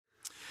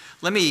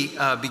Let me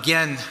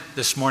begin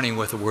this morning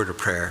with a word of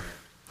prayer.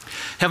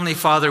 Heavenly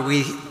Father,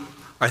 we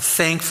are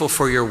thankful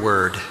for your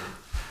word.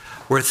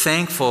 We're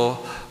thankful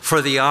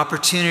for the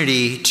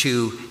opportunity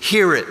to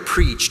hear it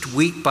preached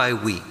week by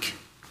week.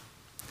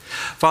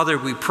 Father,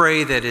 we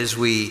pray that as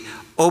we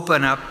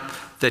open up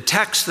the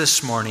text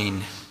this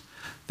morning,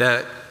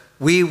 that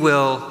we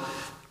will,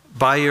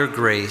 by your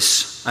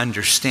grace,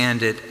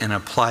 understand it and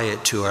apply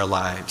it to our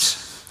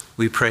lives.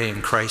 We pray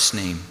in Christ's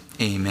name,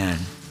 amen.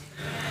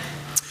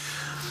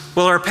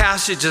 Well, our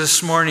passage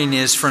this morning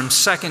is from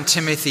 2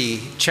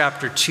 Timothy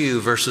chapter 2,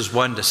 verses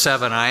 1 to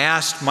 7. I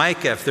asked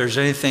Micah if there's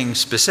anything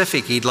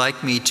specific he'd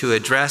like me to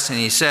address, and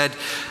he said,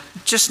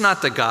 just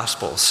not the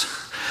Gospels,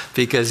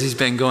 because he's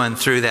been going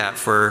through that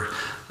for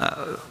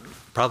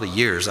probably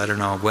years. I don't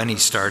know when he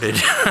started.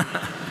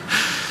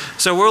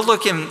 So we're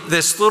looking at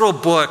this little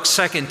book,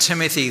 2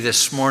 Timothy,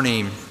 this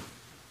morning,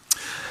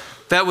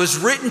 that was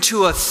written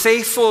to a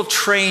faithful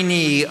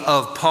trainee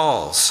of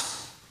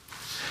Paul's,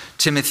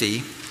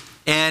 Timothy.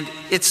 And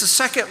it's the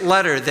second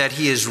letter that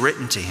he has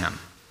written to him.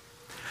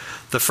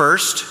 The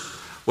first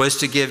was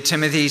to give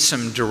Timothy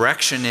some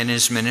direction in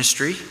his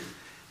ministry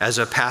as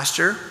a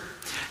pastor.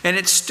 And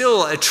it's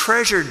still a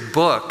treasured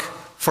book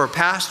for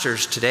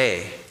pastors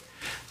today.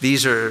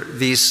 This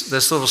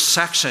little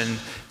section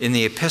in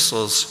the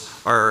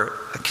epistles are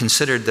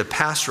considered the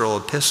pastoral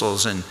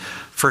epistles, and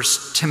 1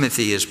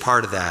 Timothy is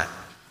part of that.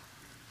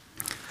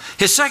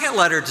 His second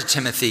letter to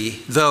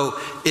Timothy, though,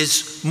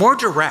 is more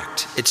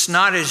direct. It's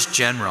not as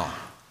general.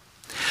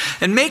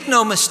 And make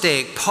no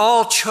mistake,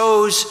 Paul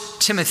chose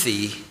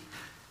Timothy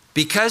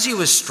because he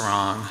was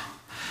strong,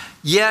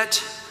 yet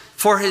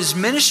for his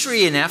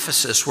ministry in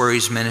Ephesus, where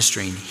he's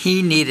ministering,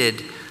 he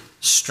needed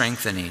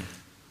strengthening.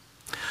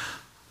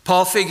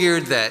 Paul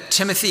figured that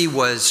Timothy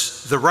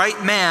was the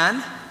right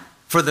man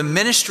for the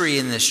ministry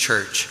in this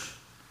church,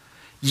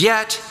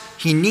 yet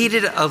he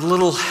needed a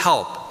little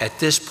help at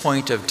this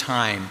point of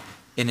time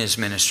in his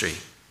ministry.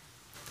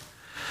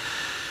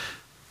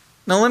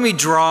 Now let me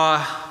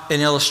draw an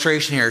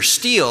illustration here.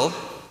 Steel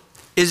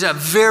is a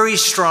very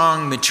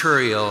strong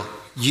material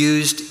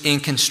used in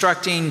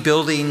constructing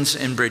buildings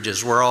and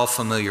bridges. We're all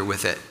familiar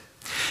with it.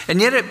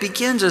 And yet it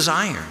begins as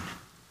iron.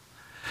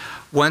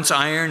 Once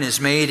iron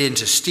is made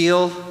into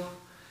steel,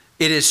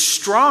 it is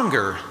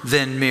stronger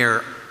than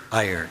mere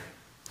iron.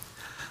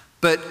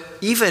 But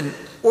even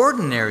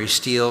ordinary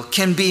steel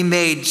can be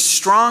made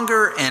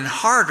stronger and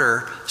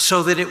harder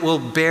so that it will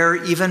bear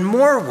even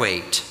more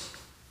weight.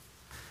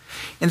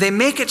 And they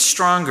make it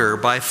stronger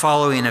by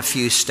following a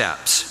few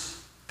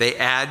steps. They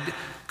add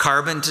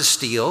carbon to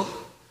steel,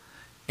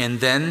 and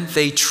then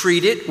they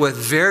treat it with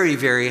very,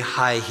 very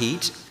high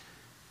heat.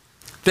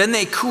 Then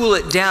they cool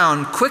it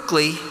down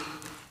quickly,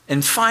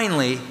 and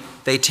finally,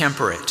 they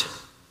temper it.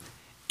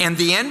 And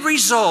the end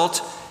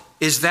result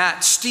is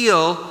that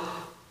steel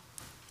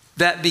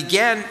that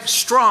began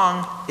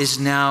strong is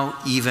now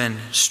even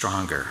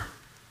stronger.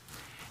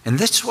 And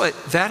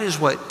that is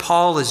what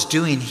Paul is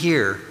doing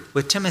here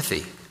with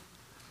Timothy.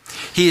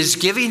 He is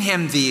giving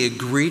him the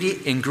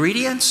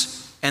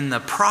ingredients and the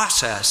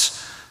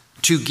process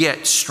to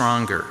get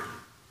stronger.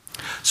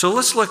 So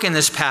let's look in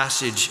this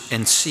passage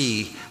and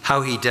see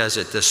how he does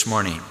it this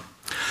morning.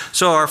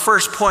 So our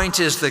first point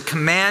is the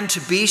command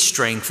to be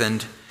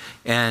strengthened.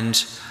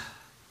 And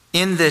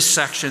in this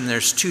section,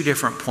 there's two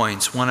different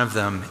points. One of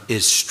them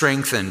is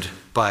strengthened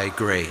by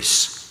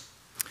grace.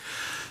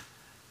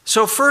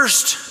 So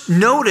first,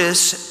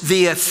 notice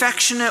the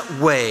affectionate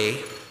way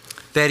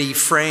that he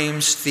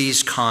frames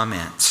these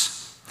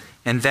comments,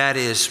 and that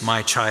is,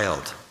 my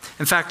child.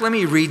 In fact, let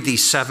me read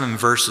these 7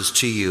 verses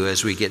to you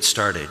as we get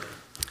started.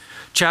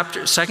 2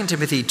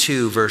 Timothy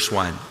 2, verse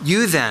 1.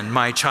 You then,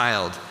 my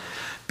child,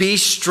 be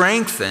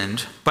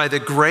strengthened by the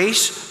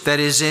grace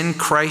that is in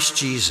Christ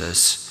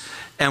Jesus,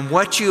 and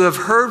what you have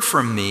heard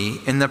from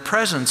me in the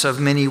presence of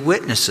many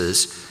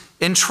witnesses,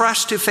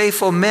 entrust to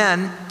faithful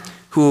men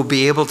who will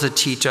be able to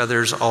teach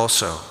others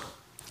also.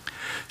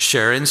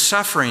 Share in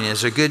suffering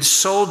as a good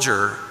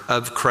soldier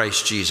of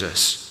Christ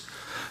Jesus.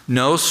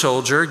 No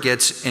soldier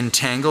gets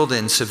entangled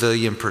in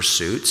civilian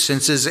pursuits,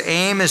 since his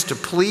aim is to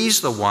please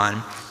the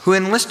one who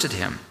enlisted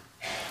him.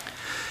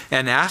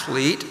 An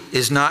athlete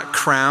is not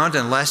crowned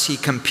unless he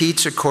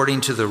competes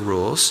according to the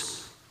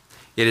rules.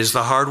 It is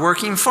the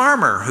hardworking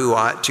farmer who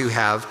ought to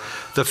have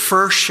the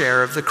first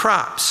share of the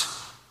crops.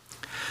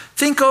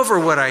 Think over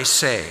what I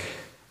say,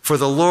 for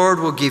the Lord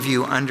will give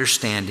you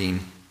understanding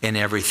in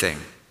everything.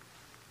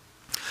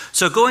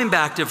 So going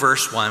back to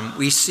verse 1,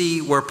 we see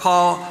where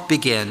Paul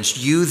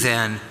begins, you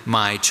then,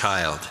 my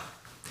child.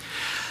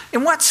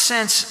 In what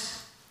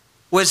sense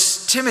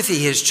was Timothy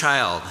his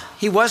child?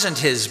 He wasn't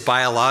his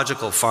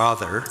biological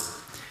father.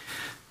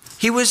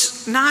 He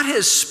was not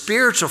his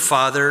spiritual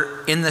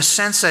father in the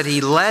sense that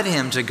he led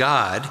him to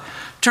God.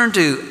 Turn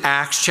to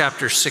Acts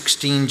chapter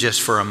 16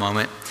 just for a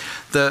moment.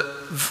 The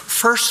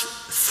first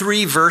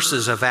 3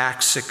 verses of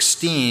Acts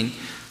 16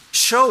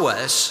 show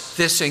us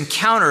this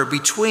encounter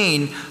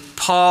between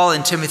Paul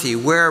and Timothy,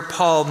 where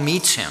Paul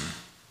meets him.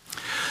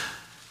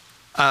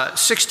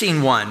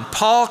 16:1,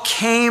 Paul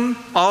came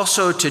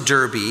also to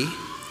Derbe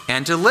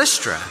and to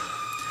Lystra.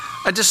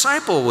 A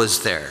disciple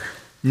was there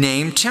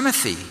named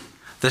Timothy,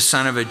 the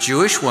son of a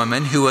Jewish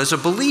woman who was a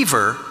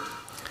believer,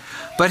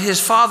 but his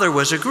father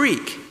was a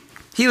Greek.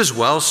 He was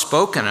well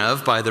spoken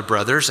of by the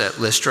brothers at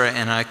Lystra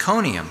and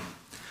Iconium.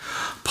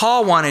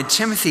 Paul wanted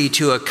Timothy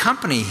to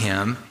accompany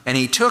him, and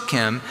he took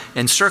him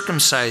and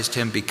circumcised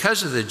him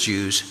because of the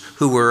Jews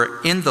who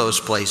were in those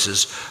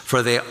places,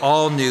 for they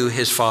all knew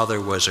his father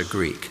was a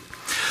Greek.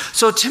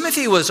 So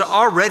Timothy was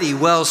already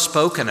well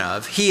spoken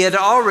of. He had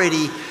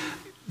already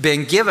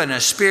been given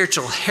a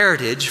spiritual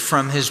heritage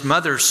from his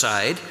mother's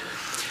side.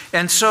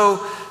 And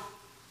so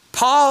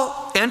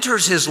Paul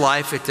enters his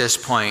life at this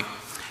point,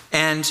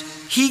 and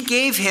he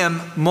gave him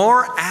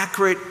more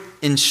accurate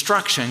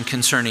instruction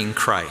concerning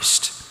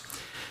Christ.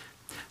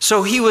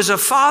 So he was a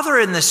father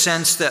in the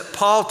sense that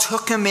Paul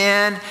took him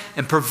in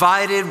and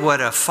provided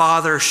what a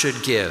father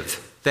should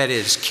give. That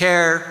is,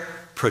 care,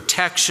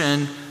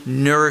 protection,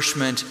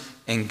 nourishment,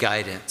 and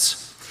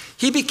guidance.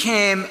 He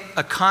became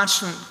a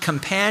constant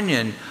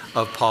companion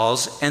of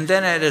Paul's, and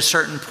then at a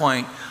certain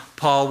point,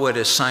 Paul would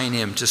assign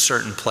him to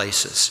certain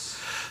places.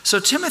 So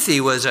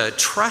Timothy was a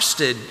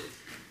trusted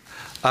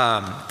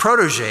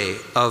protege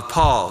of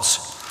Paul's.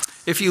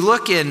 If you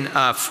look in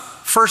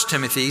 1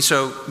 Timothy,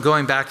 so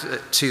going back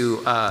to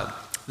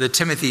the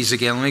Timothys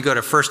again, let me go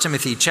to 1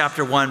 Timothy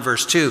chapter 1,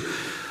 verse 2.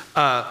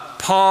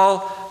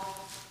 Paul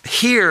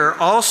here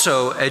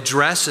also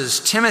addresses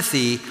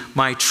Timothy,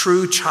 my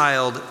true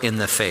child in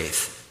the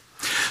faith.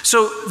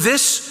 So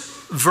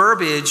this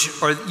verbiage,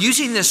 or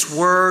using this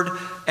word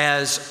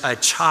as a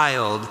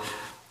child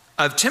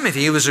of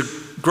Timothy, he was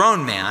a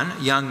grown man,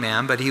 young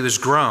man, but he was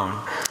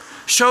grown,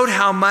 showed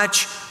how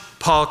much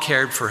Paul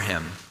cared for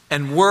him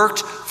and worked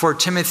for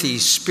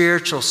Timothy's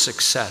spiritual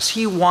success.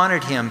 He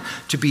wanted him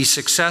to be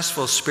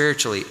successful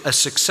spiritually, a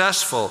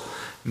successful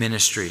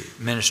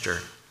minister.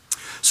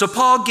 So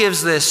Paul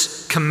gives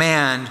this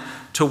command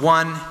to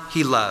one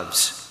he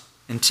loves,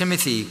 and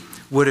Timothy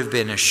would have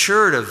been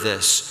assured of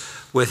this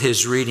with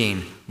his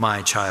reading,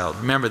 my child.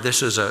 Remember,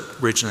 this was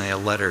originally a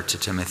letter to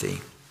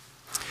Timothy.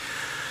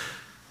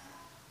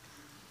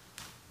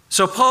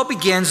 So Paul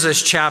begins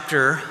this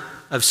chapter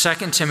of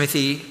 2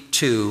 Timothy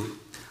 2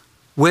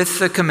 with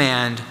the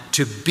command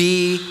to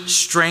be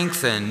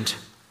strengthened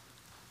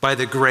by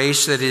the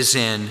grace that is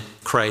in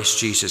Christ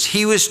Jesus.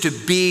 He was to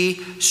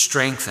be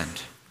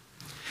strengthened.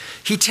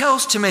 He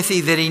tells Timothy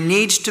that he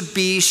needs to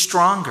be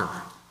stronger.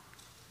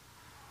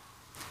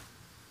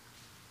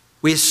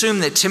 We assume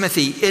that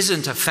Timothy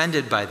isn't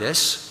offended by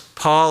this.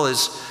 Paul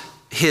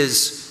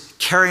is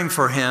caring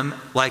for him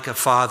like a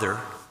father.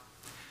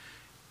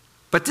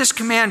 But this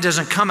command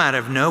doesn't come out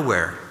of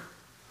nowhere.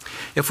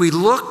 If we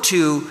look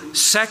to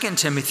 2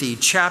 Timothy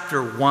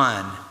chapter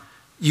 1,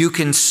 you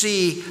can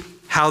see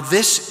how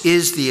this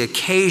is the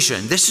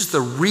occasion. This is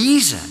the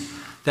reason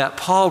that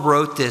Paul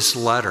wrote this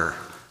letter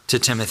to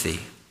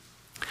Timothy.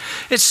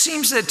 It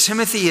seems that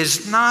Timothy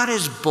is not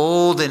as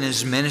bold in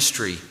his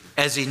ministry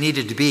as he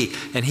needed to be,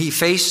 and he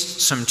faced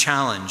some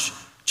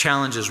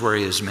challenges where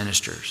he is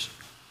ministers.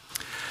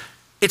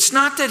 It's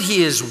not that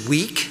he is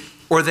weak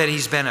or that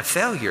he's been a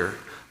failure,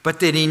 but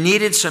that he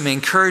needed some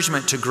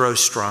encouragement to grow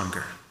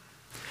stronger.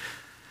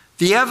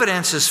 The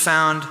evidence is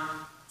found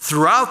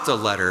throughout the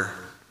letter,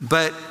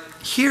 but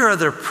here are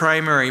the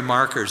primary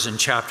markers in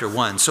chapter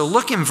 1. So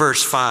look in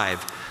verse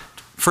 5,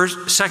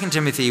 2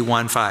 Timothy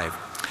 1:5.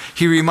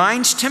 He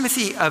reminds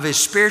Timothy of his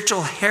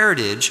spiritual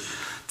heritage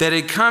that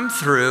had come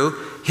through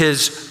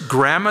his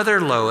grandmother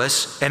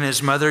Lois and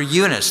his mother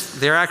Eunice.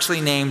 They're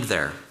actually named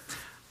there.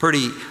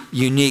 Pretty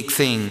unique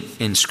thing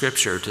in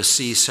Scripture to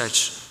see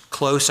such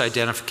close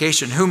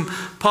identification, whom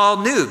Paul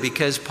knew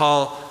because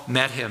Paul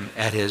met him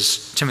at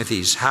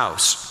Timothy's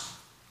house.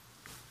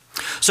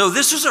 So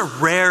this was a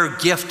rare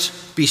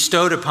gift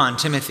bestowed upon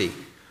Timothy,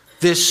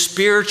 this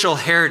spiritual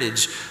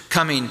heritage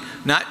coming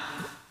not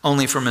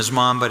only from his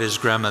mom, but his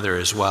grandmother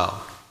as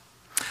well.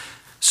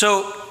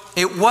 So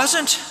it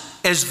wasn't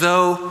as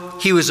though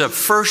he was a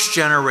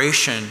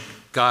first-generation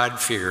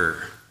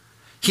God-fearer.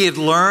 He had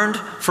learned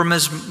from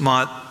his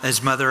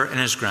mother and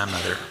his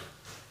grandmother.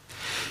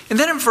 And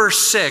then in verse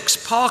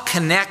 6, Paul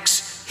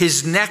connects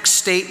his next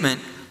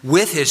statement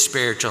with his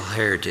spiritual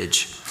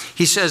heritage.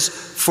 He says,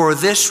 for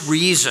this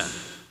reason.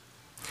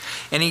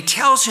 And he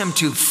tells him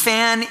to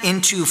fan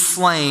into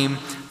flame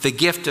the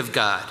gift of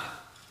God.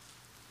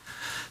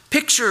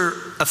 Picture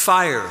a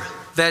fire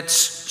that's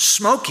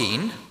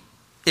smoking,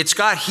 it's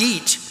got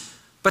heat,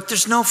 but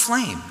there's no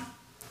flame.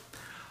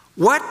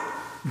 What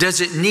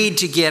does it need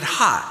to get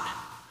hot?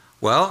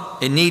 Well,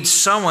 it needs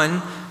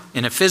someone,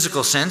 in a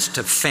physical sense,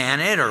 to fan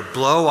it or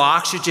blow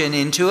oxygen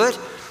into it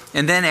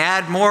and then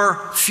add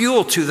more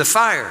fuel to the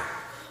fire.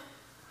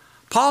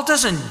 Paul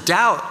doesn't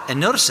doubt, and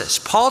notice this,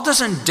 Paul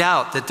doesn't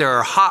doubt that there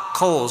are hot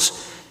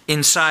coals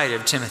inside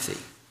of Timothy.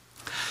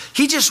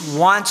 He just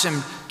wants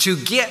him to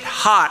get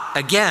hot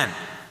again.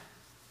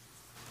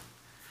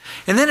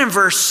 And then in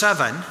verse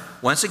 7,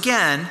 once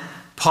again,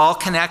 Paul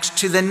connects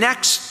to the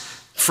next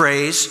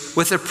phrase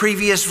with a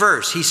previous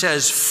verse. He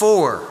says,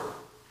 for.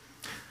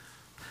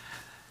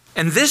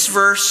 And this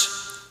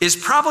verse is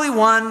probably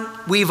one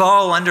we've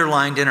all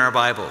underlined in our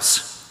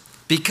Bibles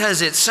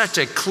because it's such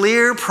a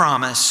clear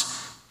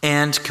promise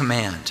and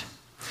command.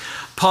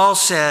 Paul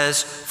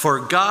says, for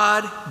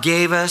God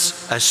gave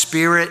us a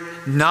spirit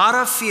not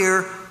of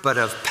fear, but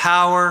of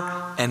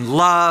power and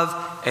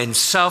love and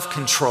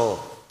self-control.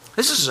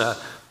 This is a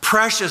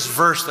precious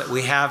verse that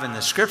we have in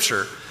the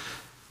scripture.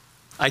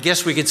 I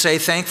guess we could say,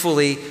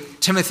 thankfully,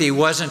 Timothy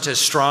wasn't as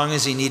strong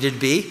as he needed to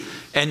be,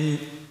 and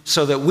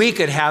so that we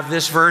could have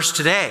this verse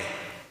today.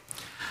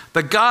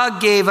 But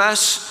God gave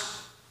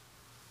us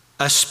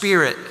a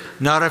spirit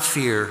not of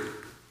fear,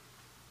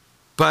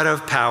 but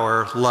of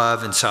power,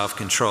 love, and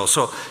self-control.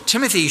 So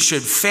Timothy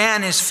should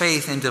fan his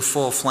faith into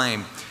full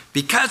flame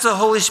because the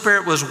Holy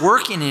Spirit was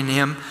working in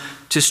him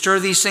to stir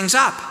these things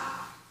up.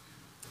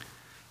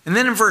 And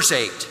then in verse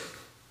 8,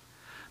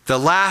 the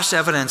last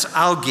evidence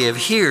I'll give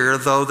here,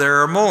 though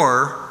there are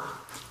more,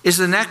 is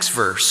the next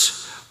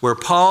verse where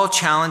Paul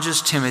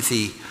challenges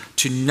Timothy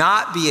to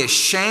not be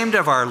ashamed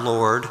of our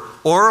Lord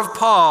or of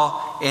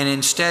Paul, and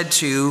instead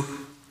to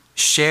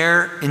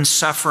share in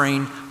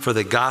suffering for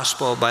the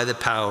gospel by the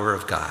power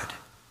of God.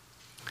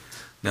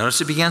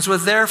 Notice it begins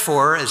with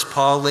therefore, as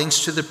Paul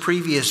links to the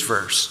previous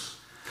verse.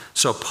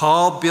 So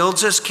Paul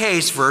builds his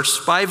case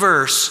verse by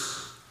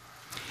verse,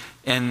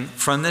 and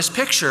from this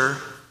picture,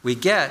 we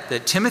get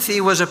that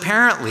Timothy was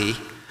apparently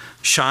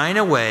shying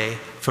away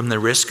from the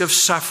risk of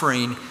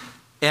suffering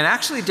and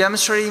actually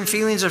demonstrating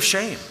feelings of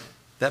shame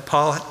that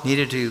Paul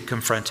needed to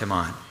confront him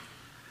on.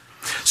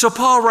 So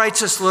Paul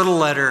writes this little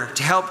letter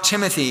to help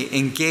Timothy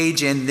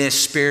engage in this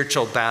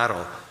spiritual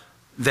battle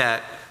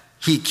that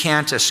he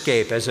can't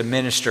escape as a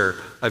minister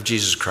of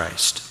Jesus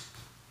Christ.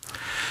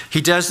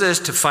 He does this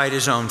to fight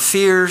his own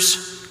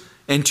fears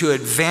and to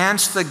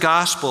advance the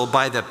gospel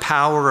by the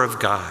power of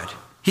God.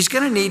 He's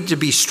going to need to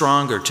be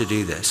stronger to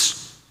do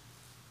this.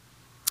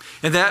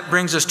 And that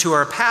brings us to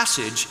our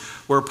passage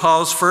where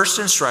Paul's first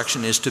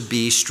instruction is to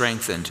be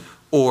strengthened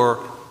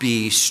or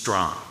be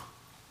strong.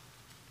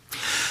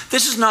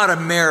 This is not a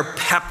mere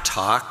pep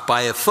talk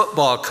by a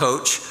football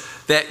coach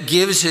that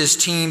gives his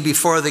team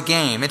before the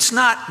game. It's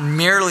not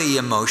merely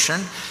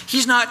emotion.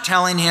 He's not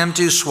telling him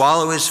to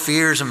swallow his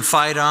fears and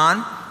fight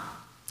on.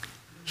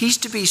 He's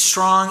to be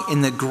strong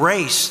in the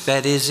grace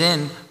that is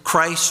in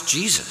Christ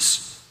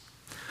Jesus.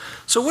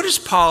 So what is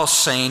Paul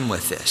saying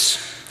with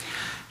this?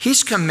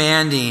 He's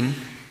commanding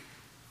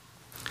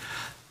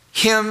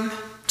him,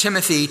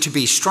 Timothy, to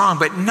be strong,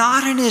 but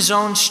not in his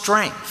own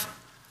strength.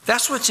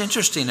 That's what's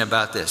interesting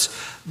about this.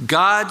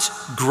 God's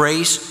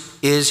grace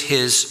is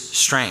his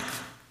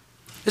strength.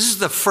 This is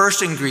the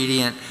first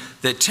ingredient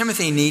that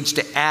Timothy needs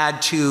to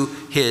add to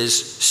his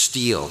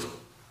steel.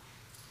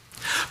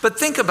 But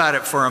think about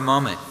it for a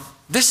moment.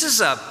 This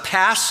is a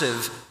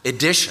passive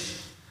addition.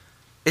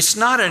 It's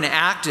not an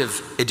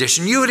active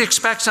addition. You would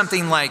expect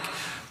something like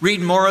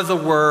read more of the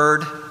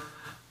word,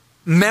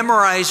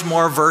 memorize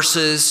more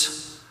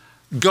verses,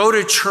 go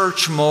to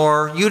church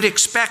more. You'd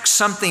expect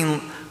something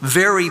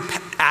very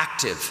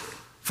active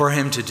for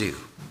him to do.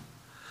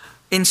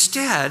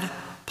 Instead,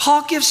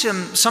 Paul gives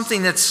him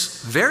something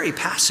that's very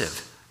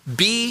passive.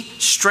 Be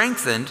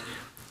strengthened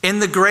in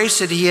the grace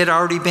that he had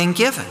already been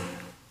given.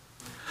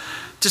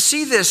 To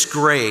see this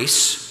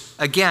grace,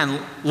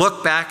 again,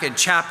 look back at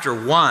chapter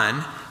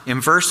 1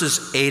 in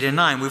verses 8 and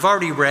 9. We've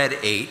already read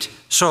 8.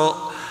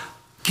 So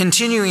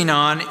continuing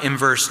on in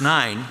verse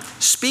 9,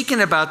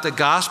 speaking about the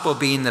gospel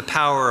being the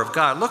power of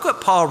God, look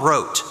what Paul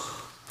wrote.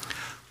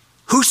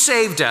 Who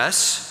saved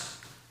us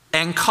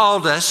and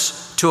called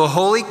us to a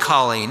holy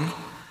calling,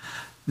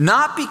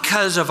 not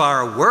because of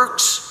our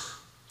works,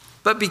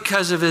 but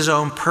because of his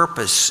own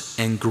purpose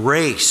and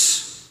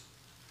grace,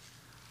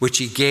 which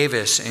he gave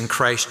us in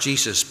Christ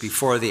Jesus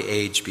before the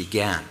age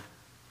began.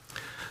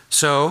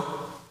 So,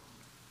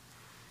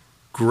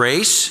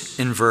 grace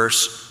in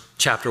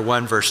chapter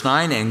 1, verse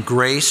 9, and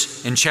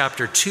grace in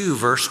chapter 2,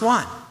 verse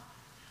 1.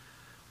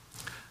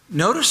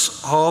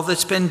 Notice all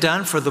that's been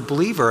done for the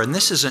believer, and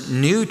this isn't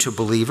new to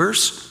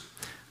believers.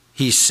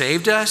 He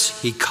saved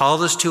us. He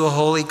called us to a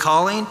holy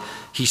calling.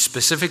 He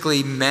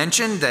specifically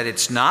mentioned that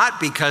it's not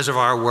because of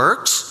our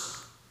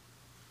works.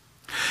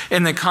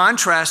 And the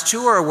contrast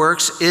to our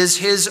works is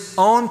his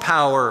own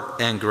power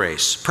and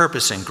grace,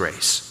 purpose and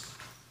grace.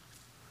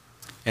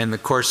 And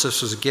of course,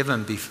 this was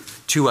given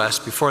to us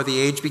before the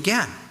age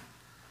began.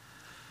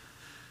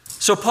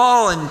 So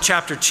Paul in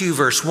chapter 2,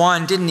 verse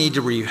 1 didn't need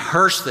to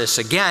rehearse this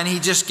again. He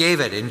just gave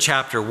it in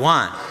chapter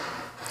 1.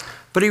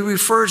 But he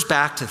refers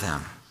back to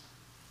them.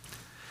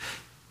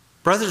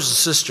 Brothers and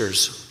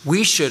sisters,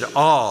 we should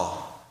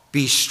all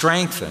be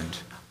strengthened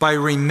by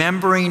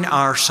remembering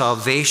our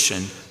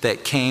salvation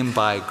that came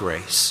by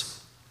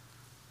grace.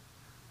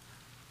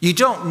 You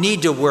don't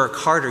need to work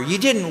harder. You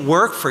didn't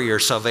work for your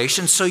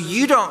salvation, so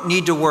you don't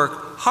need to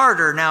work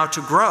harder now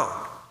to grow.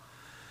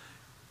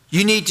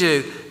 You need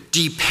to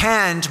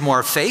depend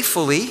more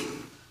faithfully.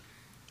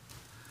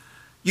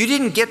 You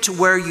didn't get to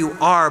where you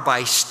are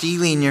by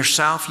steeling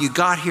yourself. You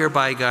got here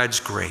by God's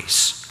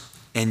grace.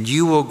 And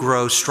you will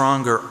grow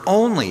stronger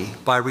only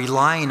by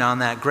relying on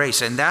that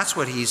grace. And that's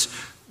what he's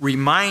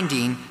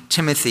reminding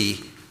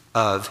Timothy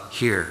of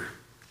here.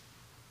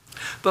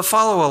 But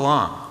follow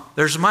along.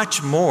 There's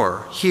much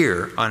more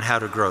here on how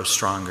to grow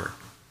stronger.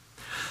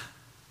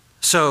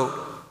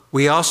 So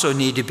we also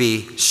need to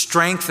be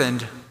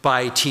strengthened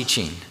by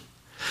teaching.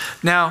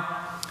 Now,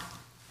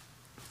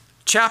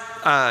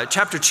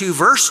 chapter 2,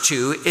 verse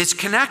 2 is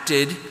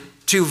connected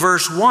to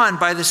verse 1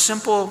 by the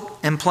simple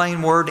and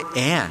plain word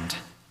 "and."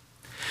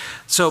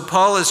 So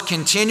Paul is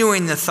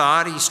continuing the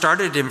thought. He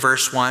started in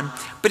verse 1,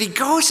 but he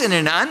goes in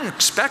an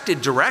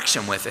unexpected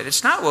direction with it.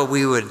 It's not what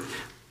we would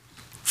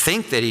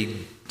think that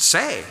he'd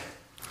say.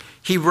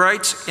 He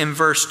writes in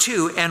verse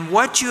 2, "And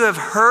what you have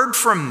heard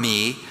from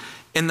me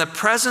in the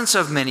presence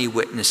of many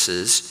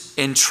witnesses,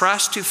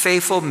 entrust to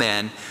faithful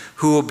men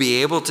who will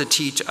be able to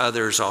teach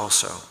others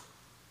also."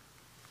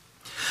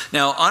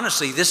 Now,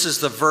 honestly, this is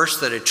the verse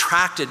that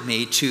attracted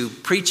me to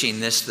preaching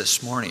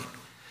this morning,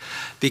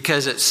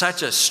 because it's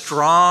such a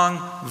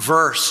strong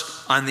verse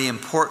on the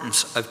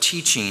importance of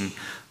teaching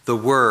the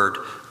word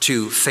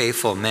to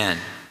faithful men.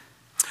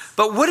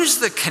 But what is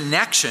the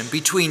connection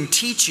between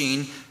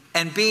teaching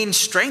and being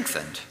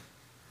strengthened?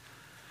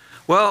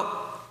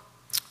 Well,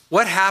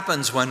 what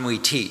happens when we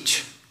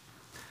teach?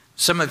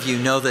 Some of you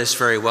know this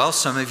very well.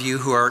 Some of you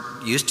who are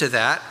used to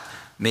that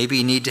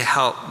maybe need to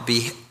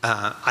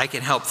I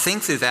can help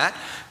think through that,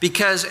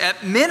 because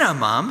at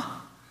minimum,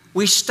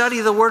 we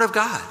study the Word of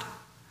God.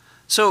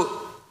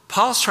 So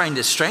Paul's trying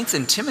to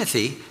strengthen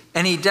Timothy,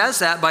 and he does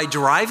that by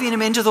driving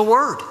him into the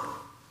Word,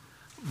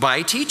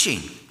 by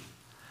teaching.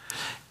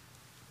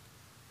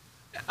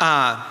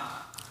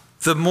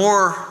 The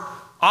more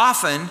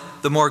often,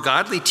 the more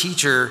godly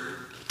teacher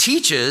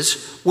teaches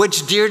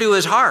what's dear to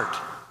his heart.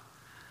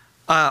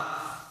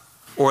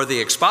 Or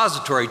the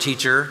expository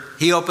teacher,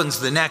 he opens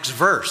the next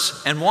verse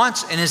and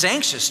is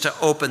anxious to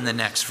open the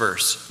next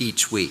verse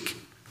each week.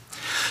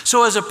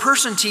 So as a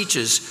person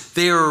teaches,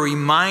 they are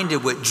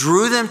reminded what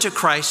drew them to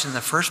Christ in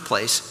the first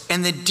place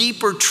and the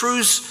deeper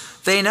truths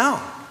they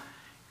know,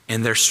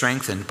 and they're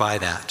strengthened by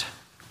that.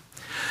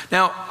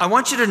 Now, I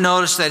want you to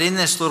notice that in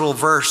this little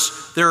verse,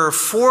 there are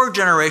 4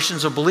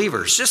 generations of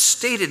believers, just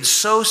stated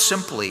so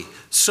simply,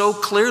 so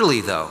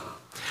clearly though.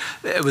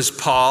 It was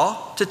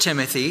Paul to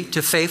Timothy,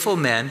 to faithful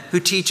men who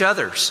teach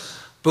others.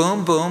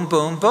 Boom, boom,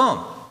 boom,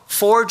 boom.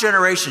 4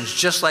 generations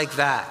just like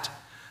that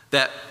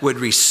would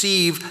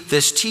receive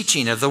this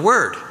teaching of the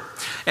word.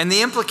 And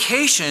the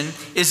implication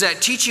is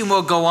that teaching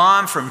will go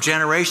on from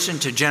generation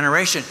to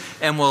generation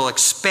and will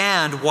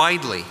expand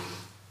widely.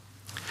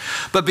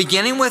 But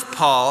beginning with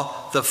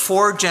Paul, the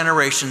 4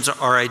 generations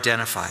are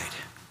identified.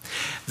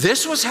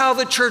 This was how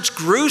the church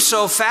grew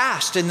so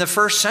fast in the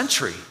first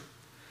century.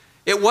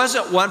 It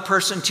wasn't one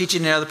person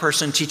teaching another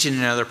person, teaching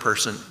another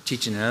person,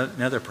 teaching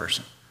another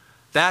person.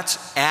 That's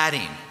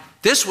adding.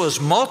 This was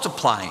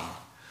multiplying.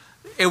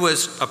 It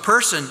was a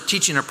person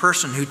teaching a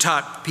person who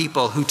taught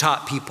people who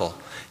taught people.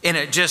 And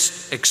it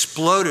just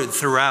exploded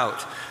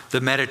throughout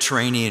the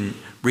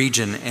Mediterranean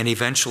region and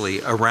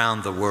eventually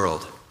around the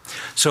world.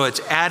 So it's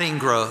adding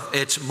growth,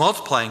 it's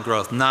multiplying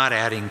growth, not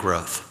adding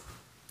growth.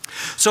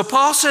 So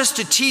Paul says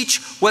to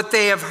teach what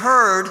they have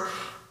heard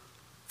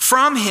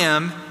from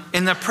him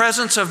in the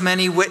presence of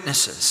many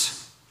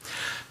witnesses.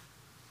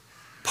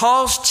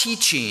 Paul's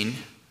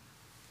teaching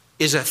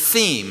is a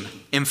theme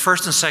in 1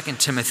 and 2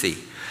 Timothy.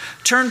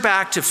 Turn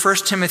back to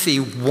 1 Timothy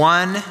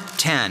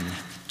 1:10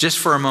 just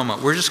for a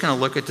moment. We're just going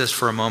to look at this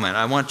for a moment.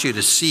 I want you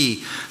to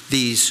see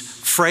these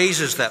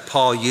phrases that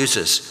Paul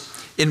uses.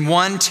 In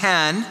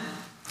 1:10,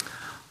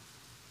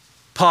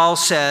 Paul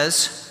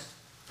says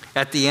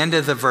at the end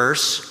of the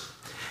verse,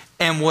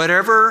 "And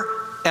whatever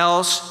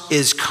else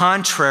is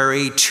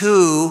contrary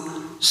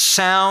to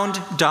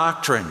sound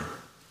doctrine."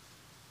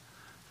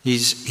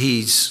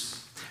 He's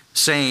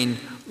saying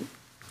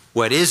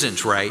what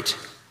isn't right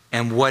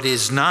and what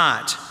is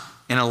not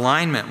in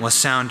alignment with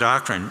sound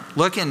doctrine.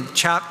 Look in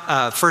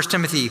 1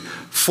 Timothy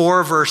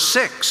 4, verse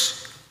 6.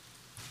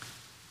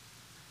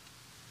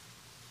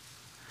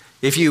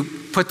 "If you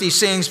put these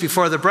things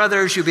before the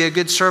brothers, you'll be a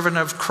good servant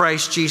of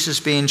Christ Jesus,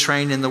 being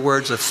trained in the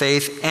words of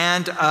faith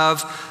and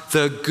of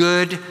the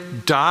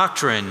good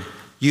doctrine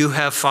you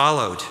have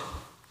followed."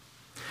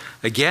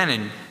 Again,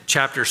 in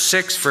chapter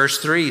 6, verse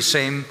 3,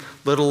 same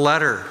little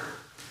letter.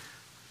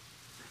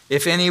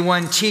 "If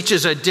anyone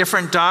teaches a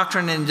different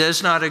doctrine and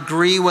does not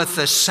agree with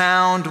the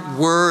sound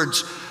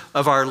words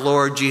of our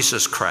Lord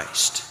Jesus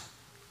Christ."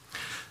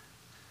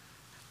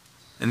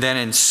 And then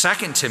in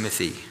 2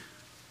 Timothy,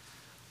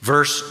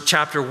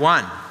 chapter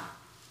 1,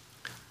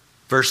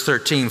 verse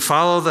 13,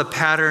 "Follow the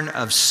pattern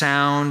of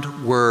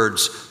sound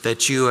words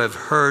that you have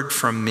heard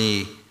from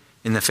me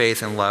in the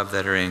faith and love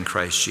that are in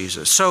Christ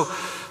Jesus." So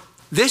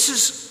this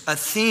is a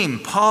theme.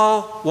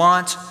 Paul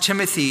wants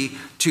Timothy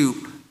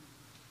to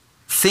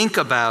think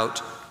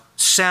about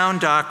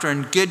sound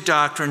doctrine, good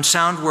doctrine,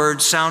 sound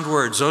words, sound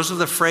words. Those are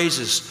the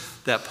phrases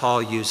that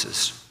Paul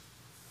uses.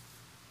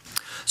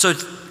 So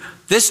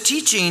this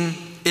teaching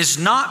is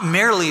not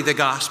merely the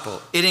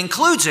gospel. It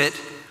includes it,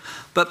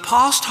 but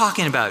Paul's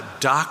talking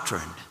about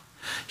doctrine.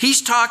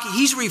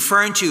 He's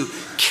referring to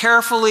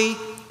carefully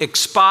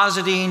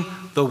expositing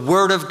the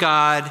Word of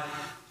God,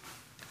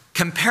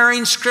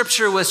 comparing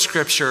Scripture with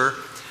Scripture,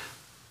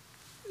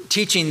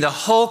 teaching the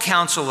whole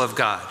counsel of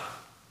God.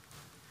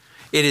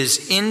 It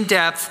is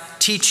in-depth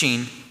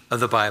teaching of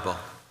the Bible.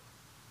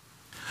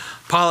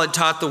 Paul had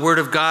taught the Word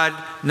of God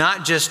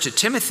not just to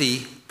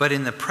Timothy, but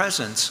in the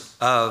presence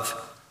of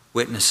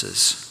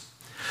witnesses.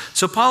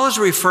 So Paul is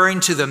referring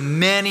to the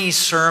many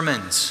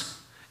sermons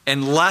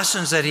and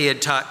lessons that he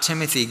had taught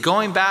Timothy,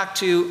 going back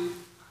to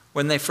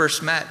when they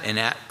first met in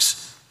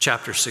Acts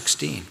chapter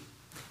 16.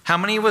 How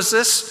many was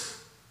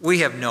this? We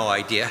have no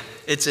idea.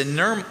 It's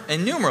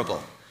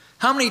innumerable.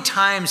 How many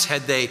times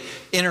had they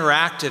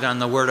interacted on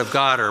the Word of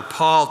God, or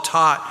Paul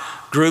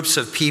taught groups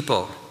of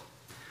people?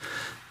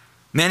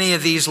 Many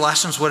of these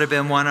lessons would have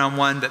been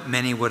one-on-one, but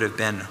many would have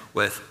been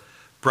with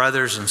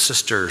brothers and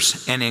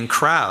sisters and in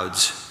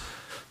crowds,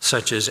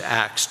 such as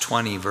Acts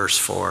 20, verse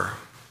 4.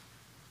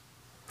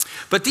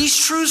 But these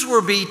truths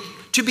were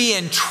to be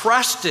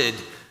entrusted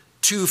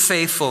to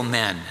faithful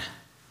men.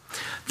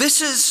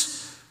 This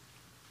is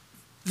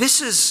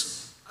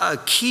a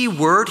key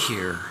word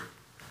here.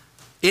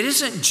 It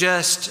isn't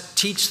just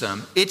teach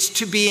them, it's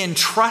to be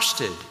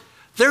entrusted.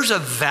 There's a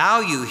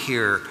value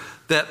here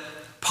that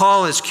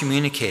Paul is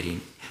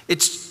communicating.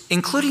 It's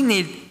including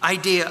the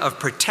idea of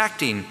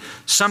protecting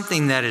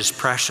something that is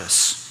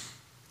precious.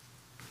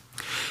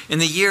 In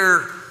the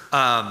year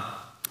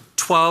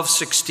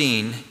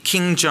 1216,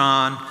 King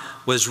John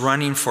was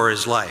running for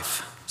his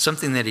life,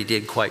 something that he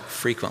did quite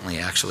frequently,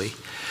 actually.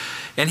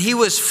 And he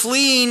was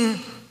fleeing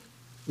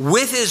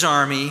with his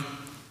army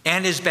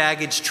and his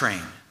baggage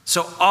train.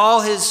 So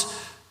all his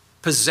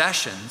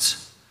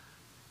possessions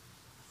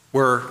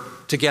were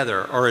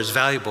together, or his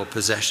valuable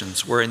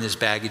possessions were in his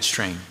baggage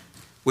train,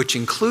 which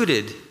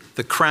included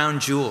the crown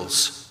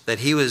jewels that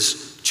he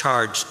was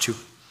charged to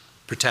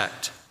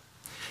protect.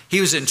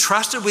 He was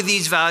entrusted with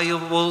these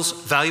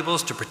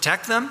valuables to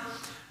protect them,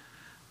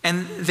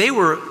 and they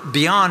were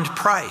beyond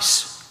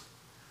price.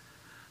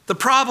 The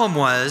problem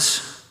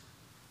was,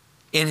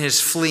 in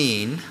his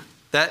fleeing,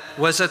 that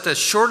the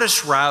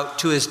shortest route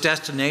to his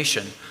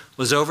destination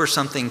was over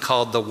something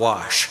called the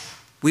Wash.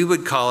 We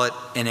would call it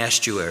an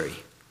estuary.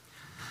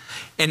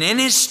 And in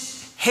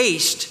his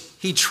haste,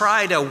 he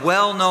tried a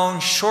well-known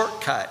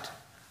shortcut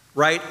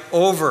right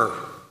over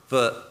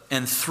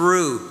and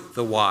through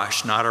the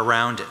Wash, not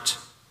around it.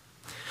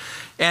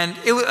 And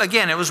it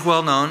was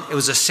well known. It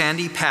was a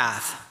sandy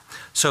path.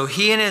 So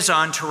he and his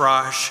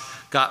entourage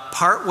got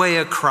partway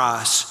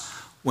across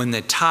when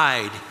the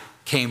tide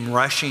came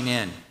rushing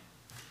in.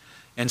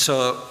 And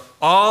so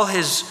all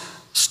his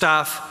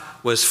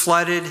stuff was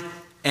flooded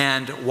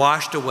and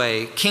washed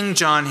away. King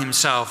John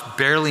himself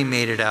barely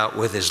made it out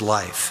with his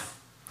life.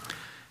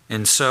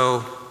 And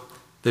so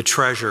the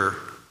treasure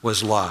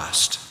was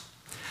lost.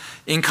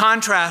 In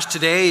contrast,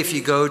 today, if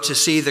you go to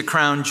see the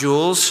crown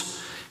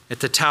jewels at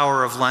the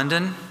Tower of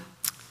London,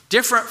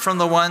 different from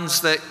the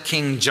ones that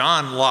King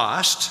John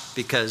lost,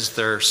 because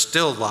they're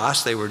still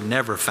lost, they were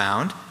never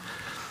found.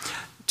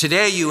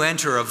 Today you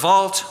enter a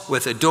vault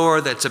with a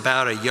door that's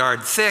about a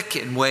yard thick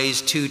and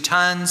weighs 2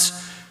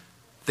 tons.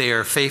 They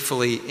are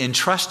faithfully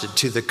entrusted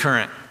to the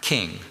current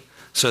king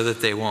so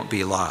that they won't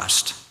be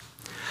lost.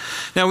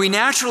 Now we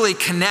naturally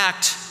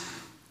connect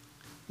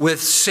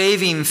with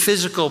saving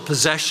physical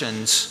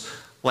possessions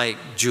like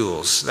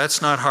jewels.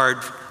 That's not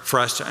hard for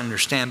us to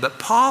understand, but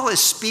Paul is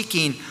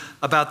speaking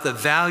about the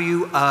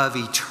value of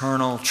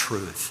eternal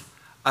truth,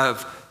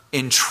 of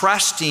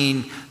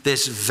entrusting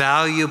this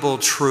valuable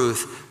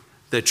truth,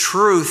 the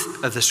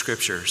truth of the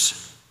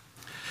Scriptures.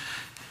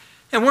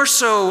 And we're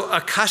so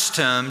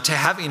accustomed to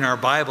having our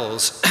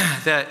Bibles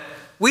that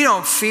we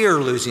don't fear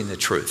losing the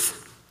truth.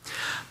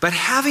 But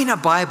having a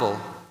Bible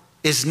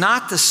is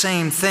not the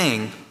same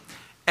thing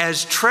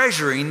as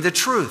treasuring the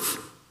truth.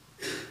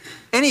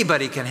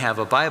 Anybody can have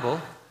a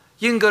Bible.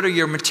 You can go to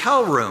your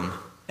motel room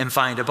and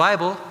find a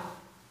Bible,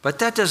 but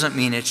that doesn't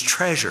mean it's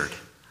treasured.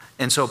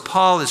 And so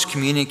Paul is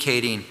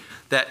communicating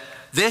that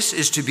this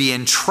is to be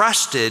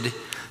entrusted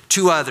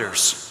to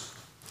others.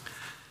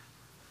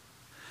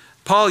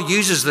 Paul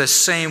uses this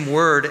same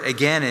word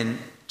again in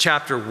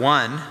chapter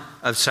 1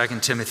 of 2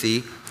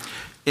 Timothy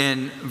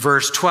in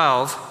verse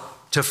 12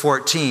 to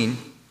 14,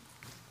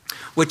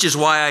 which is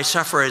why I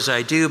suffer as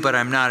I do, but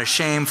I'm not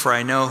ashamed, for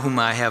I know whom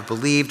I have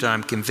believed, and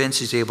I'm convinced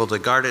he's able to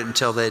guard it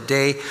until that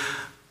day.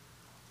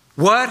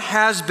 What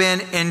has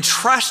been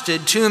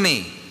entrusted to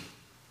me?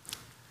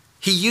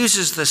 He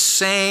uses the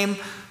same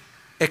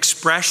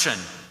expression.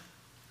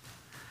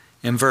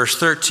 In verse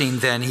 13,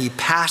 then, he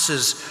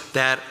passes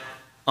that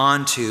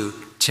on to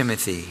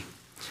Timothy.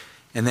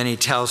 And then he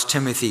tells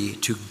Timothy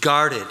to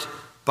guard it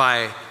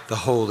by the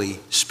Holy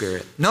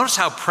Spirit. Notice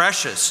how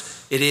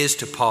precious it is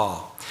to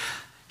Paul.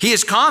 He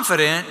is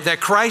confident that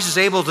Christ is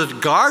able to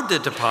guard the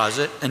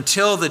deposit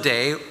until the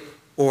day,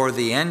 or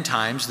the end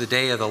times, the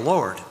day of the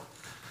Lord.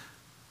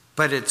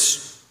 But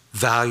it's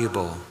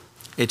valuable.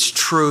 It's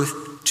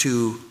truth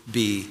to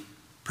be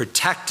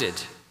protected.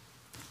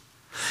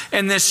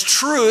 And this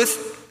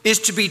truth is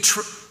to be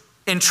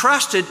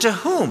entrusted to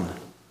whom?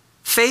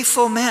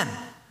 Faithful men.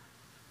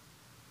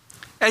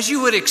 As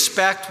you would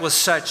expect with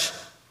such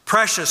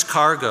precious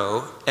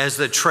cargo as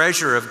the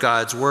treasure of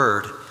God's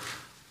word,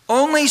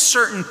 only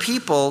certain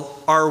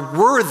people are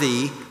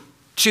worthy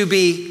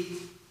to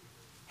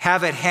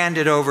have it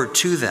handed over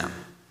to them.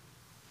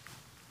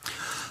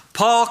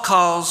 Paul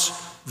calls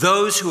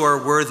those who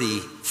are worthy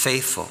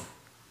faithful.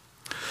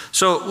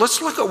 So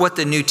let's look at what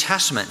the New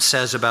Testament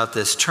says about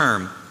this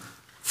term,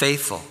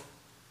 faithful.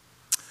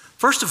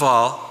 First of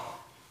all,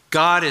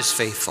 God is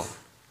faithful.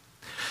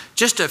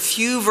 Just a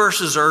few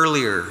verses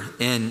earlier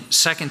in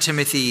 2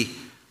 Timothy,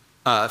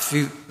 a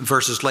few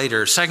verses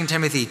later, 2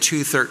 Timothy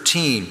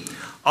 2:13,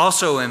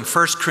 also in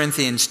 1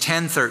 Corinthians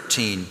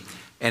 10:13,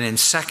 and in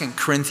 2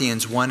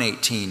 Corinthians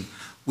 1:18,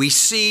 we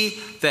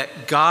see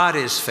that God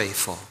is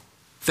faithful.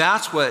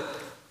 That's what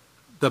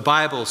the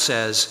Bible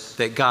says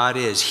that God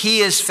is.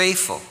 He is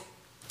faithful.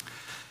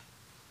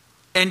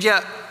 And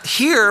yet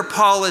here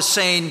Paul is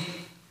saying,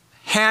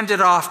 hand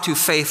it off to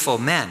faithful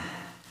men.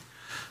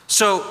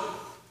 So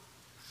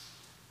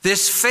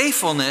this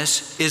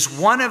faithfulness is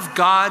one of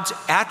God's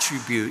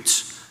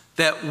attributes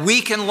that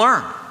we can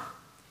learn.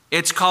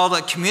 It's called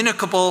a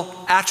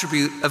communicable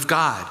attribute of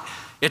God.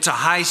 It's a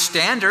high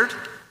standard.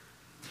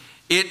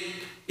 It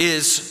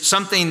is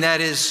something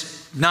that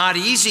is not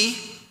easy.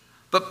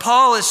 But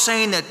Paul is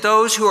saying that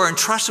those who are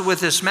entrusted with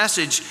this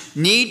message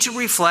need to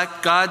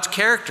reflect God's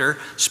character,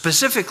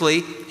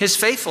 specifically his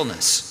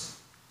faithfulness.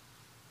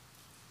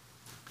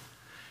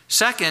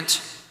 Second,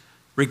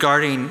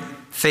 regarding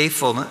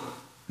faithful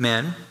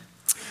men,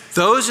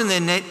 those in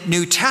the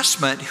New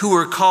Testament who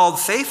were called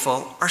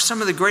faithful are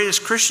some of the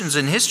greatest Christians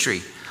in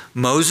history.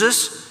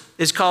 Moses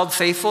is called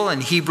faithful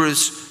in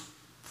Hebrews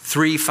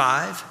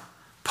 3:5.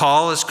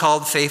 Paul is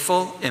called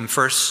faithful in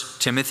 1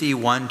 Timothy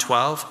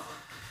 1:12.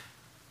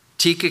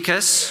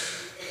 Tychicus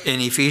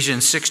in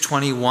Ephesians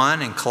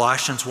 6:21 and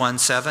Colossians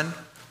 1:7.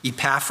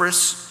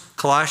 Epaphras,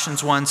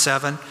 Colossians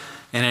 1:7,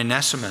 and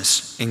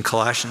Onesimus in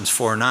Colossians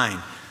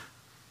 4:9.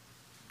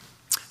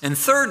 And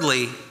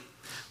thirdly,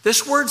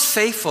 this word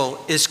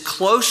faithful is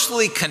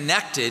closely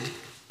connected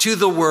to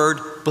the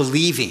word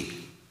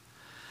believing.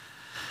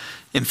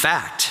 In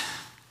fact,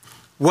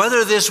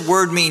 whether this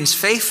word means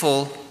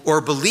faithful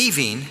or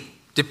believing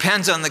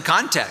depends on the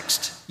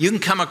context. You can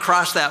come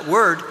across that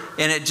word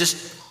and it just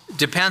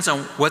depends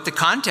on what the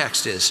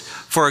context is.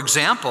 For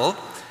example,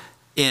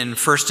 in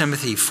 1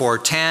 Timothy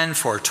 4:10,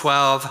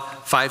 4:12,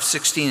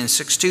 5:16, and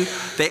 6:2,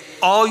 they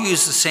all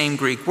use the same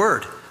Greek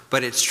word,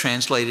 but it's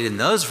translated in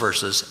those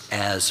verses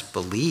as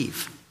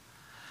believe.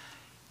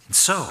 And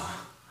so,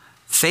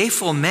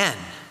 faithful men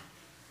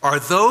are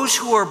those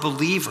who are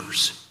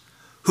believers,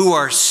 who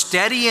are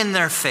steady in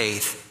their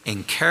faith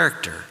and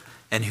character,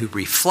 and who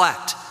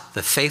reflect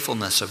the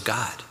faithfulness of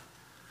God.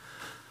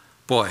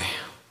 Boy,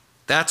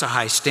 that's a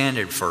high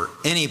standard for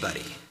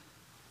anybody.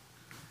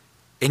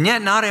 And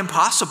yet not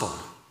impossible.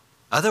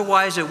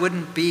 Otherwise, it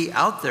wouldn't be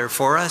out there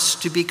for us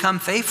to become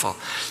faithful.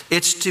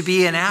 It's to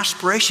be an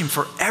aspiration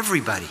for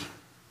everybody.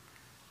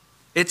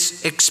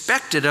 It's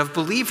expected of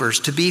believers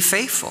to be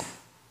faithful.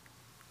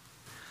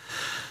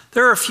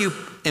 There are a few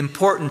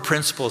important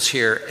principles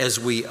here as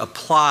we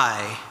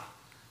apply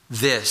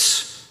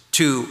this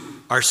to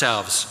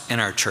ourselves in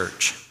our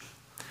church.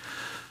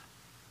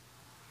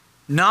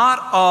 Not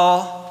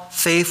all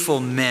faithful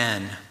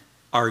men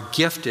are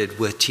gifted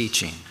with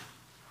teaching.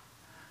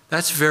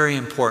 That's very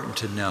important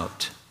to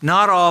note.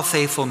 Not all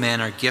faithful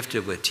men are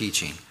gifted with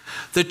teaching.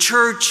 The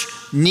church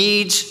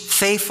needs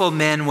faithful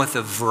men with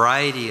a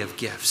variety of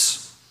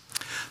gifts.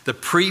 The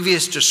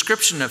previous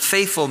description of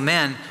faithful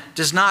men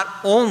does not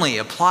only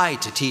apply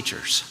to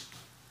teachers.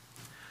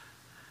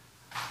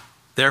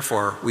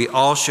 Therefore, we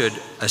all should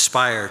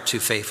aspire to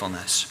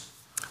faithfulness.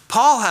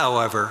 Paul,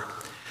 however,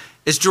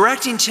 is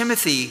directing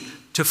Timothy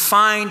to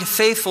find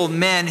faithful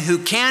men who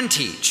can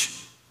teach.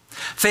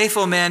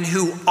 Faithful men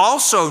who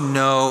also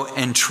know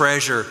and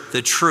treasure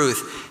the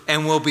truth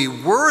and will be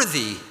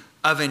worthy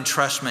of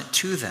entrustment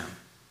to them.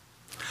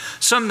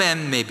 Some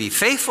men may be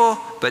faithful,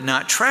 but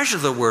not treasure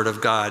the word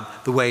of God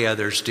the way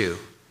others do.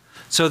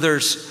 So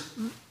there's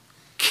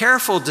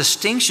careful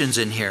distinctions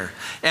in here.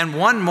 And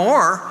one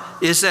more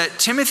is that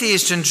Timothy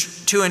is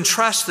to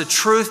entrust the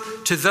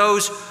truth to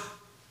those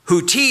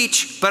who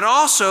teach, but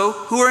also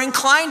who are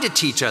inclined to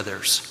teach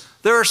others.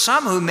 There are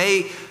some who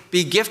may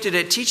be gifted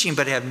at teaching,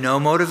 but have no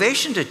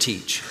motivation to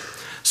teach.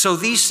 So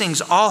these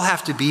things all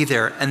have to be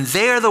there, and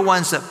they are the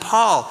ones that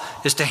Paul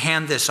is to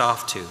hand this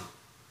off to.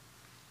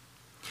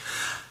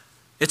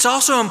 It's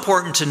also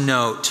important to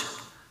note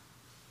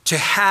to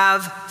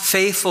have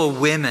faithful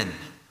women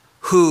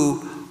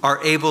who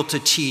are able to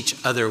teach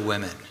other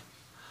women.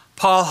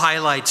 Paul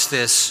highlights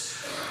this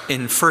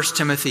in 1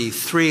 Timothy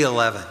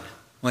 3:11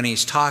 when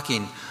he's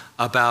talking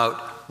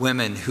about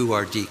women who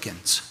are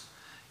deacons.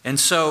 And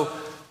so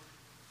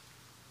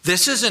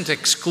this isn't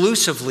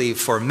exclusively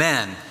for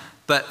men,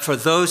 but for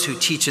those who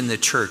teach in the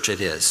church,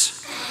 it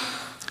is.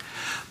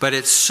 But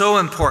it's so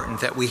important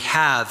that we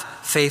have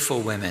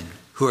faithful women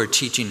who are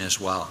teaching as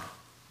well.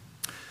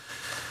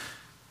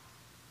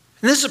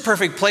 And this is a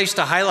perfect place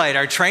to highlight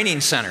our training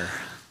center,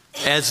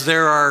 as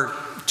there are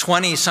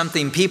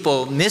 20-something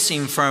people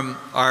missing from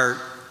our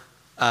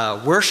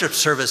worship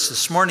service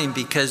this morning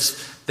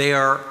because they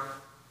are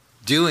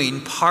doing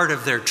part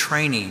of their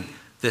training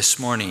this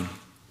morning.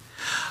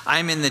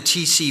 I'm in the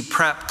TC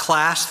Prep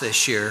class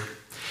this year,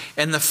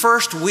 and the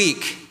first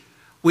week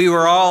we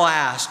were all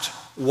asked,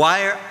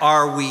 why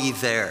are we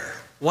there?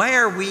 Why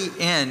are we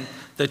in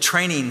the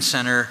training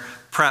center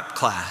prep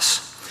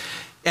class?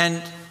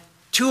 And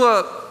to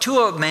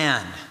a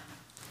man,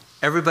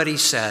 everybody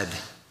said,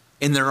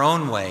 in their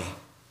own way,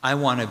 I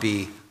want to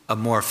be a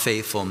more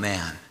faithful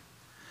man.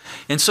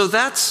 And so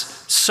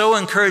that's so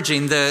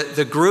encouraging.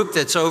 The group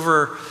that's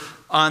over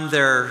on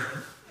their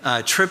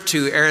trip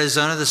to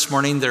Arizona this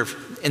morning, they're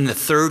in the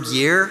third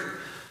year.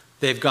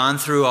 They've gone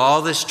through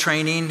all this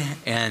training,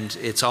 and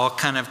it's all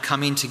kind of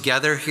coming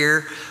together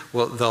here.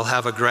 Well, they'll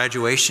have a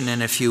graduation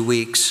in a few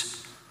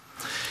weeks.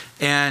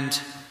 And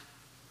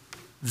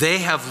they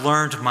have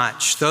learned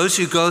much. Those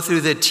who go through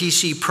the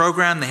TC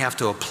program, they have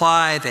to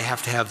apply, they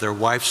have to have their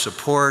wife's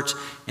support,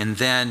 and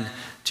then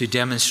to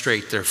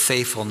demonstrate their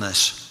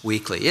faithfulness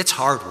weekly. It's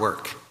hard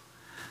work.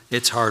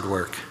 It's hard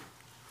work.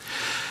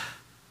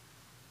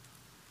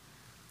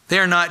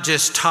 They're not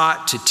just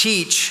taught to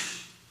teach,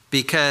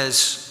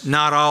 because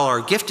not all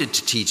are gifted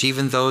to teach,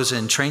 even those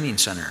in training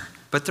center.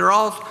 But they're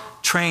all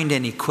trained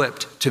and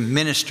equipped to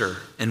minister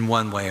in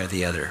one way or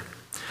the other.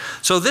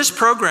 So this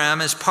program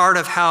is part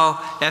of how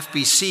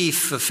FBC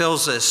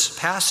fulfills this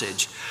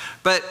passage.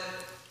 But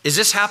is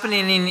this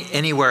happening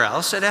anywhere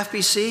else at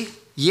FBC?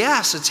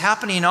 Yes, it's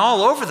happening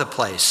all over the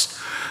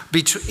place.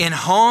 In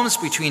homes,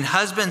 between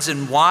husbands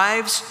and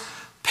wives,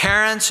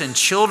 parents and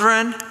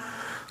children,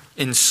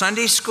 in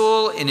Sunday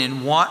school, and in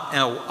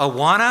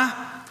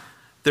Awana.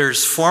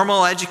 There's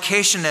formal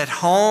education at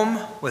home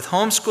with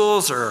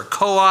homeschools or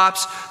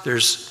co-ops.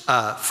 There's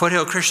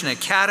Foothill Christian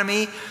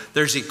Academy.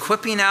 There's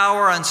equipping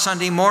hour on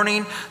Sunday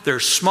morning.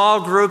 There's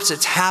small groups.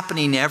 It's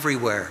happening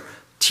everywhere,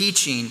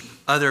 teaching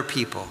other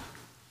people.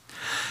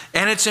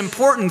 And it's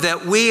important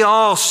that we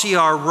all see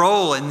our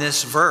role in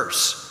this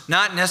verse,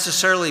 not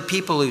necessarily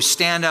people who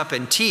stand up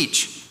and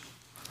teach.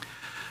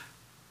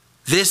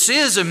 This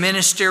is a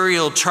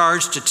ministerial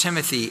charge to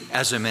Timothy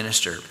as a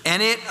minister,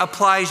 and it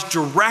applies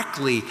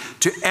directly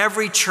to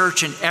every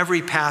church and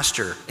every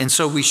pastor, and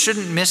so we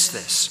shouldn't miss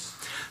this.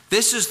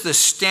 This is the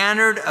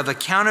standard of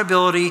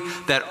accountability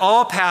that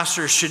all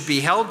pastors should be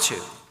held to.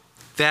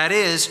 That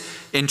is,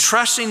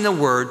 entrusting the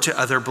word to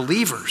other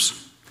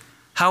believers.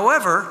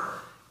 However,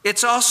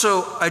 it's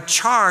also a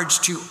charge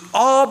to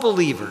all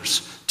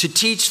believers to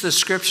teach the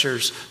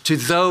scriptures to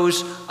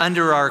those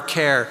under our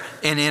care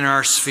and in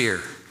our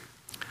sphere.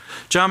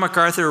 John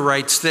MacArthur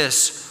writes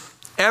this: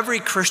 every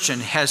Christian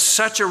has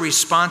such a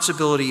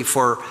responsibility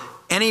for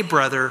any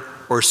brother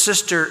or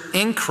sister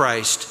in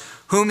Christ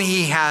whom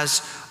he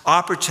has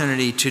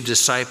opportunity to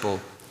disciple,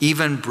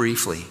 even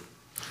briefly.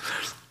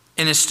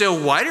 In a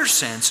still wider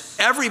sense,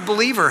 every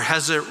believer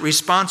has a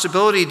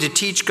responsibility to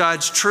teach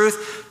God's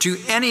truth to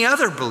any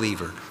other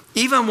believer,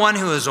 even one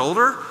who is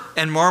older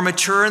and more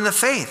mature in the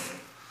faith.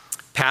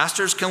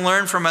 Pastors can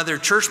learn from other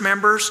church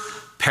members,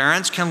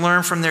 parents can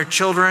learn from their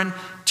children,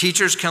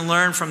 teachers can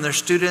learn from their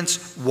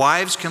students,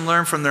 wives can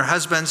learn from their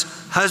husbands,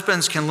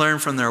 husbands can learn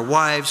from their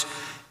wives,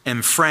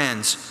 and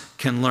friends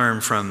can learn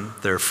from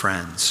their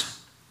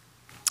friends.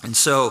 And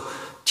so,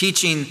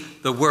 teaching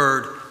the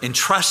word,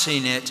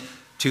 entrusting it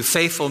to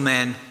faithful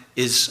men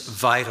is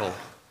vital.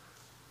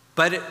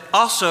 But it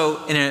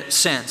also, in a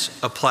sense,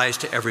 applies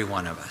to every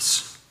one of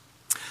us.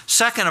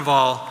 Second of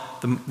all,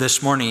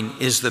 this morning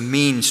is the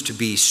means to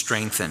be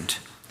strengthened.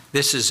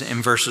 This is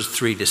in verses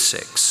 3 to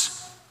 6.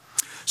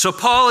 So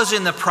Paul is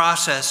in the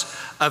process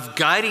of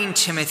guiding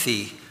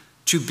Timothy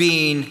to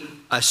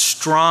being a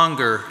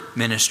stronger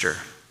minister.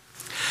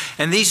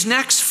 And these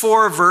next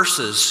 4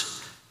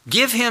 verses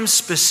give him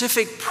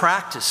specific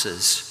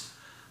practices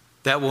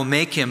that will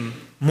make him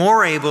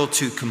more able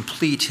to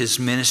complete his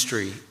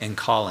ministry and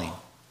calling.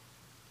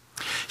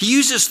 He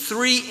uses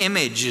 3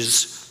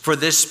 images for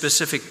this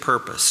specific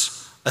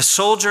purpose: a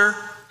soldier,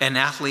 an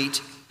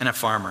athlete, and a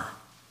farmer.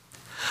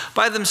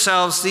 By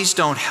themselves, these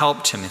don't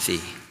help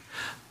Timothy.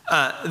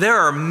 There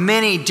are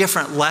many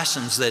different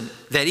lessons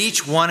that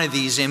each one of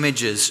these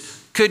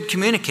images could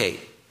communicate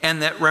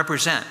and that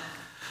represent.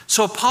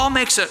 So Paul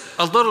makes it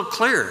a little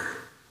clearer.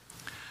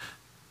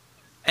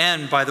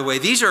 And by the way,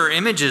 these are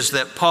images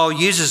that Paul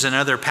uses in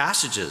other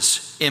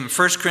passages. In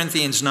 1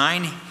 Corinthians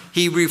 9,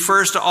 he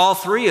refers to all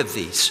 3 of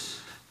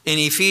these. In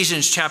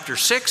Ephesians chapter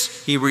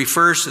 6, he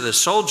refers to the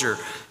soldier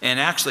and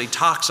actually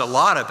talks a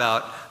lot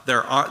about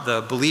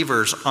the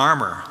believer's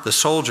armor, the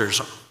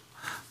soldier's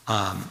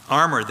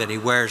armor that he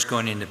wears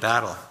going into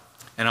battle,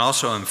 and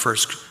also in 1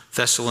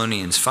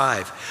 Thessalonians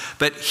 5.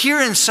 But here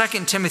in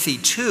 2 Timothy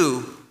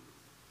 2,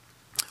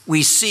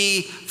 we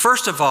see,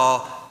 first of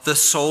all, the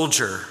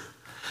soldier.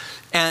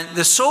 And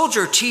the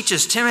soldier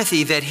teaches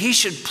Timothy that he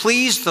should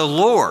please the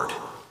Lord.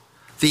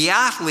 The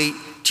athlete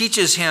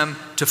teaches him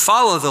to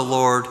follow the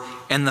Lord,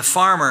 and the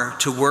farmer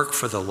to work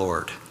for the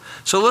Lord.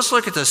 So let's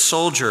look at the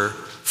soldier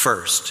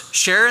first.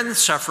 Share in the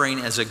suffering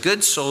as a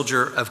good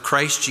soldier of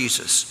Christ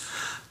Jesus.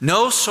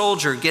 No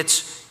soldier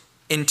gets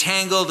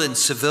entangled in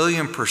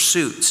civilian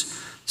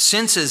pursuits,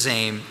 since his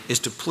aim is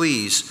to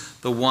please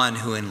the one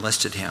who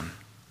enlisted him.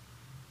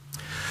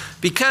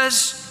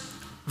 Because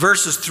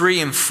verses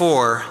 3 and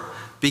 4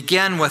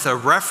 begin with a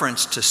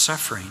reference to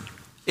suffering,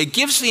 it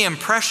gives the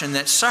impression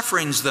that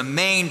suffering is the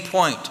main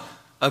point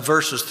of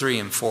verses 3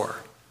 and 4.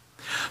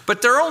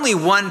 But they're only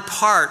one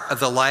part of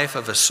the life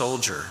of a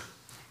soldier.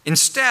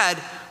 Instead,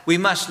 we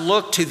must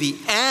look to the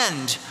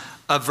end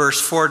of verse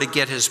 4 to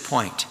get his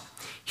point.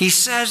 He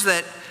says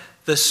that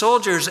the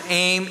soldier's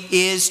aim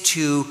is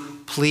to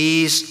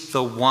please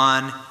the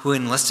one who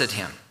enlisted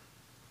him.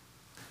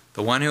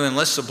 The one who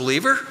enlists a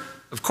believer,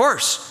 of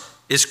course,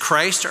 is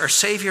Christ our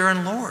Savior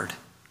and Lord.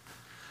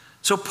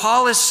 So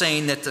Paul is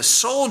saying that the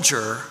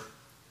soldier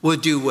will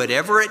do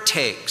whatever it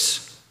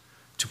takes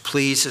to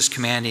please his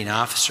commanding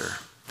officer.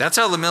 That's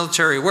how the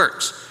military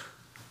works.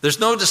 There's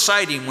no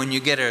deciding when you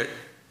get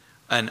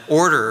an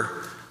order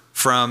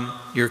from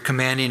your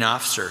commanding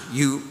officer.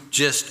 You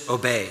just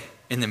obey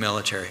in the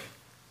military.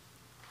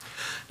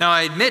 Now,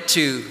 I admit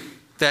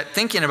that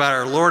thinking about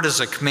our Lord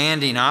as a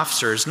commanding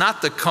officer is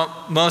not the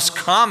most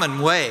common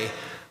way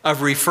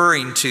of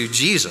referring to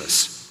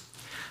Jesus.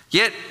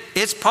 Yet,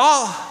 it's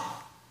Paul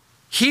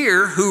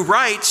here who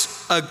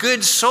writes a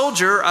good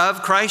soldier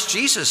of Christ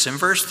Jesus in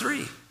verse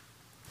 3.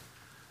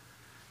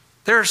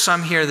 There are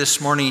some here this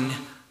morning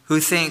who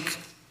think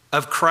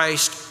of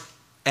Christ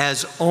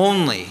as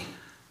only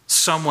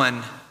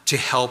someone to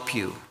help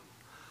you,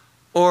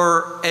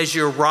 or as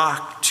your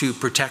rock to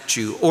protect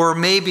you, or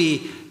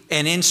maybe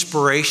an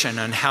inspiration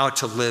on how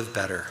to live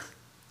better.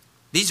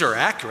 These are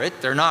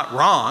accurate, they're not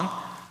wrong,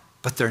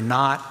 but they're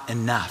not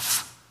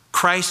enough.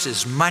 Christ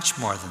is much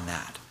more than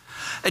that.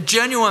 A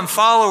genuine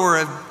follower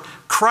of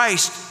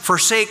Christ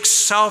forsakes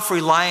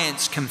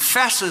self-reliance,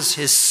 confesses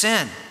his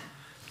sin,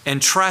 and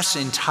trusts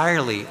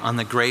entirely on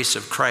the grace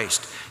of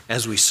Christ,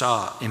 as we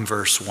saw in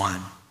verse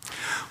 1.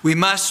 We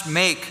must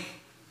make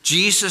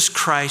Jesus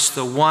Christ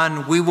the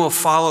one we will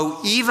follow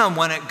even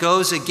when it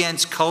goes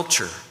against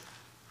culture,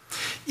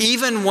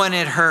 even when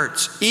it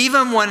hurts,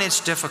 even when it's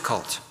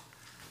difficult.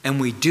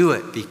 And we do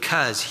it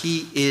because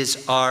he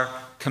is our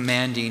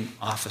commanding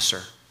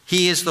officer.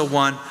 He is the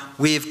one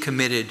we have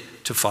committed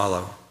to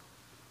follow.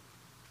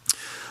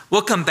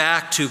 We'll come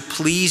back to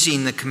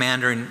pleasing the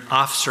commander and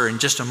officer in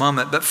just a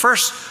moment, but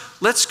first,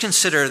 let's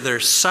consider the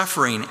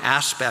suffering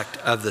aspect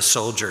of the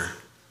soldier.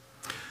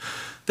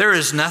 There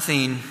is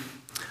nothing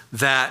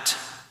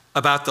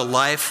about the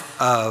life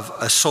of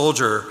a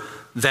soldier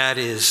that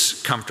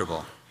is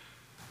comfortable.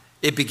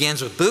 It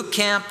begins with boot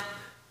camp,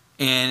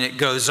 and it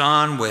goes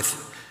on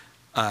with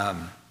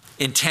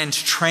intense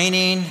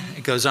training.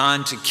 It goes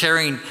on to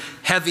carrying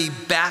heavy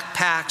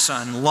backpacks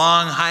on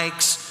long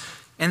hikes,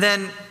 and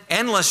then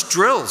endless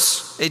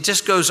drills. It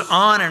just goes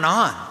on and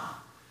on.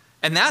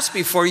 And that's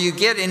before you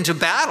get into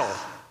battle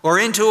or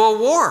into a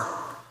war.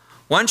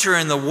 Once you're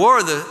in the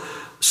war, the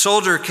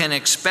soldier can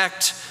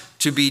expect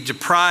to be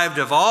deprived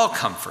of all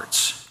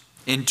comforts,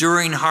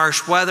 enduring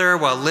harsh weather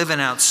while living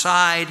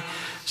outside,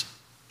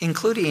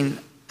 including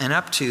and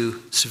up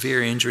to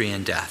severe injury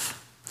and death.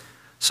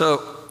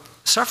 So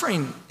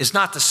suffering is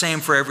not the same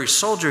for every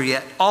soldier,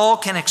 yet all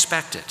can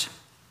expect it.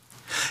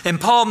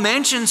 And Paul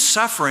mentions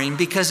suffering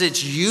because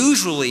it's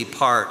usually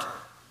part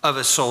of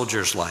a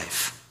soldier's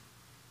life.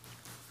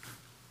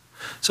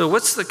 So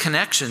what's the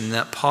connection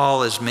that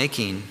Paul is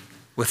making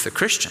with the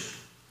Christian?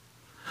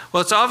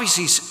 Well, it's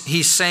obviously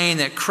he's saying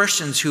that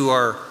Christians who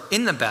are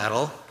in the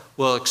battle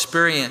will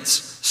experience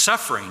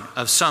suffering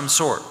of some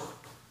sort.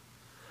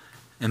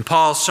 And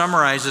Paul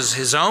summarizes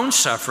his own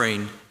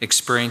suffering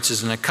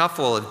experiences in a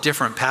couple of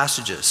different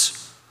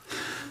passages.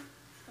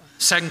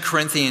 2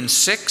 Corinthians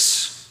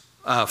 6,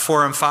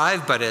 4 and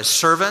 5, but as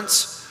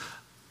servants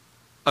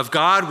of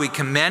God, we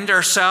commend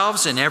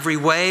ourselves in every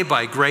way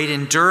by great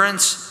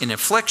endurance in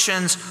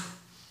afflictions,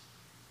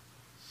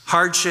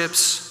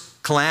 hardships,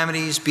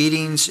 calamities,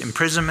 beatings,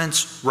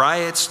 imprisonments,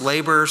 riots,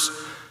 labors,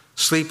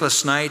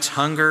 sleepless nights,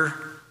 hunger.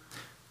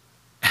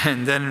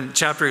 And then in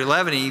chapter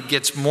 11, he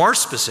gets more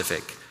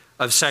specific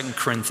of 2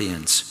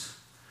 Corinthians.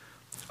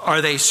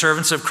 Are they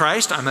servants of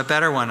Christ? I'm a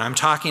better one. I'm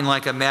talking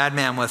like a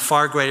madman with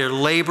far greater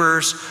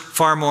labors,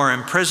 far more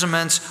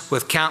imprisonments,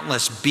 with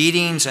countless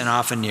beatings and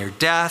often near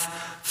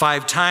death.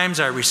 5 times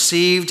I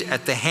received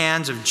at the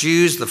hands of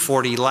Jews the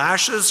 40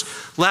 lashes,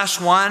 less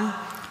one.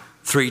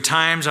 3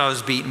 times I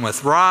was beaten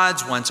with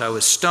rods. Once I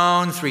was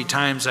stoned. 3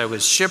 times I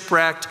was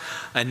shipwrecked.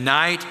 A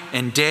night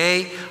and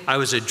day I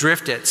was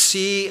adrift at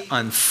sea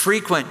on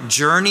frequent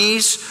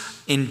journeys,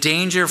 in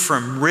danger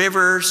from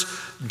rivers,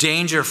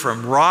 danger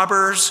from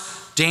robbers,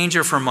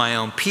 danger from my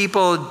own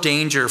people,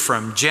 danger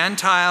from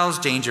Gentiles,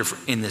 danger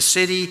in the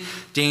city,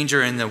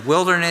 danger in the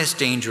wilderness,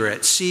 danger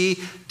at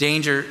sea,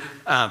 danger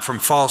from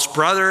false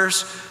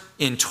brothers,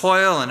 in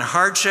toil and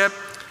hardship,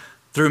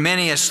 through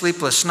many a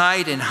sleepless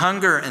night, in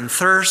hunger and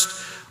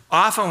thirst,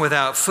 often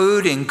without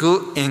food, in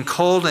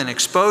cold and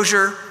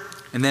exposure.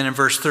 And then in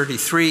verse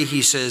 33,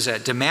 he says,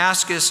 at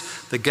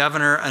Damascus, the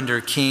governor under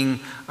King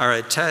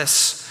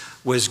Aretas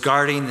was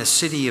guarding the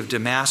city of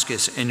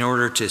Damascus in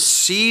order to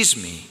seize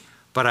me,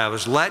 but I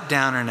was let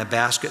down in a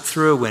basket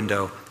through a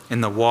window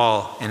in the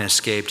wall and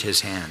escaped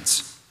his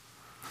hands.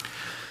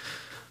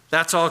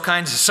 That's all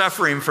kinds of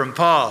suffering from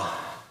Paul.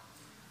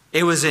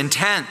 It was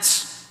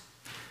intense,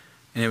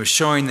 and it was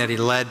showing that he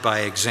led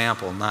by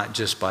example, not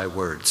just by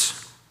words.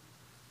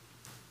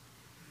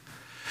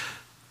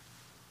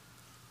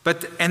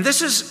 And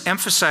this is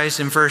emphasized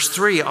in verse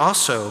 3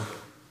 also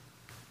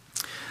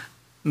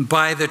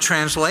by the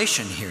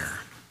translation here.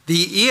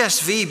 The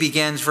ESV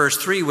begins verse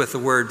 3 with the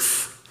word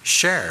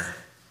share.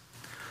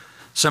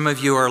 Some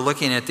of you are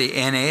looking at the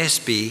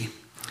NASB,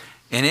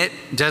 and it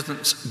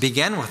doesn't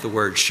begin with the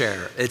word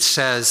share. It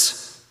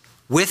says,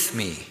 with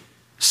me,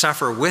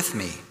 suffer with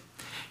me.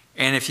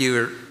 And if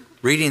you're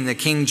reading the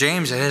King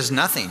James, it has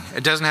nothing.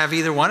 It doesn't have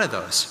either one of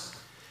those.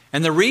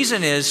 And the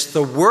reason is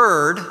the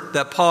word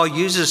that Paul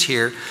uses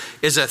here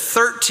is a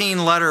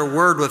 13-letter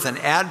word with an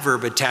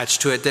adverb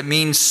attached to it that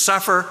means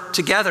suffer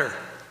together.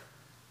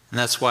 And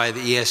that's why the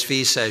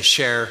ESV says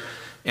share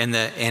and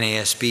the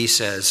NASB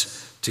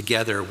says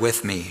together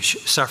with me,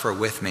 suffer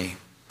with me.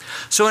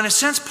 So in a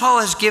sense, what Paul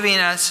is giving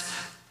us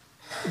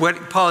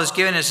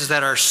is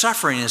that our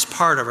suffering is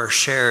part of our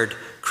shared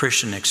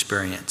Christian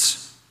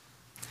experience.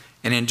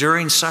 And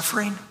enduring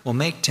suffering will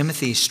make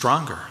Timothy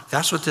stronger.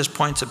 That's what this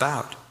point's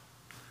about.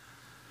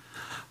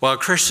 While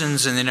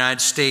Christians in the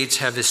United States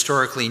have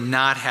historically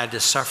not had to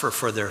suffer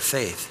for their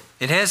faith,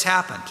 it has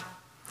happened.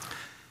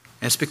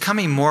 And it's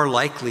becoming more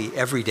likely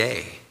every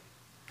day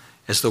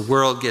as the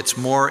world gets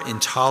more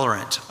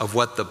intolerant of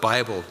what the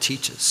Bible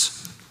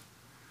teaches.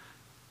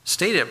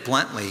 State it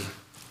bluntly,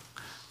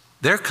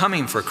 they're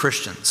coming for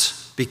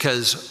Christians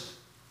because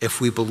if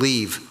we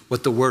believe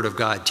what the Word of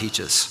God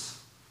teaches.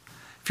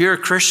 If you're a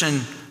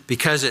Christian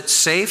because it's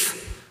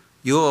safe,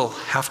 you'll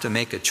have to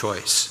make a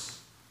choice.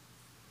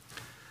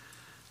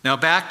 Now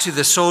back to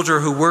the soldier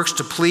who works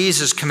to please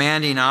his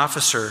commanding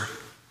officer.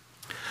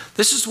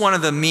 This is one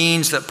of the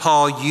means that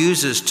Paul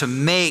uses to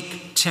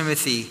make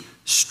Timothy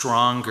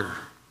stronger.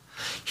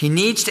 He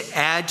needs to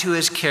add to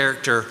his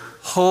character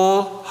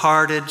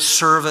wholehearted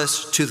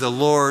service to the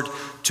Lord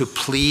to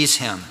please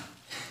him.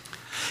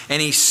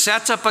 And he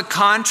sets up a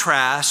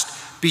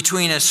contrast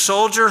between a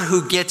soldier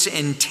who gets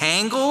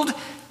entangled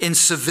in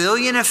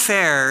civilian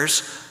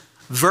affairs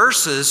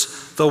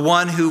versus the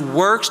one who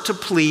works to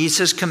please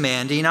his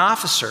commanding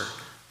officer.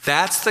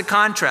 That's the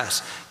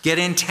contrast. Get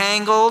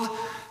entangled,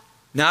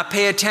 not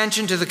pay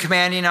attention to the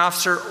commanding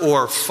officer,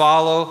 or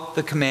follow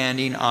the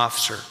commanding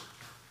officer.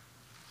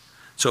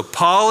 So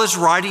Paul is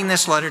writing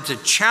this letter to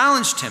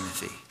challenge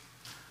Timothy.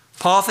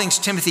 Paul thinks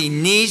Timothy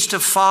needs to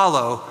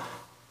follow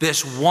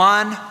this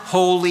one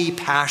holy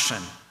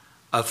passion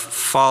of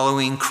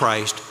following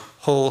Christ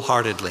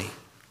wholeheartedly.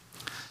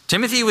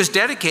 Timothy was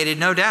dedicated,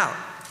 no doubt,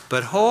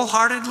 but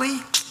wholeheartedly,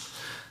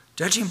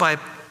 judging by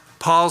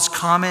Paul's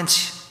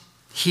comments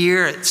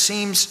here, it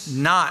seems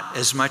not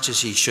as much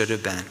as he should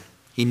have been.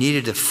 He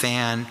needed to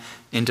fan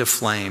into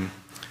flame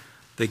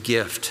the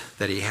gift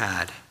that he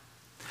had.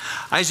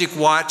 Isaac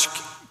Watts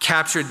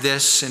captured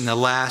this in the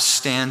last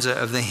stanza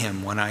of the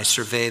hymn, When I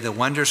Survey the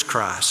Wondrous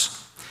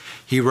Cross.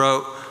 He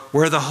wrote,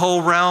 were the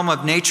whole realm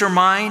of nature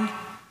mine,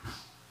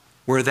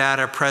 were that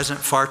a present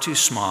far too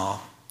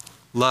small,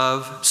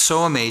 love so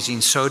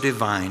amazing, so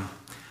divine,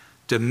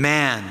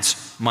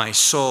 demands my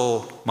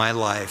soul, my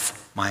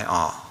life, my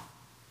all.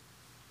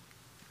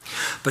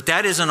 But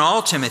that isn't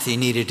all Timothy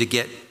needed to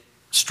get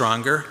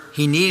stronger.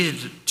 He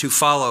needed to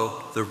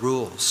follow the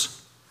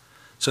rules.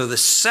 So the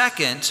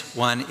second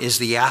one is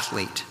the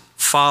athlete.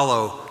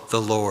 Follow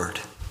the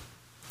Lord.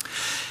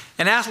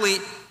 An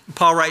athlete,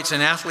 Paul writes,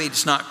 an athlete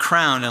is not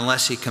crowned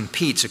unless he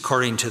competes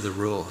according to the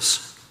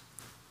rules.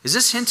 Is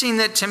this hinting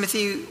that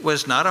Timothy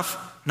was not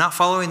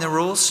following the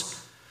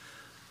rules?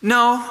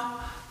 No.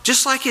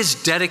 Just like his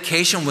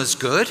dedication was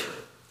good,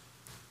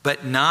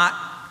 but not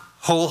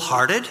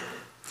wholehearted,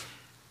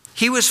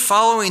 he was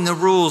following the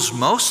rules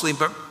mostly,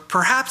 but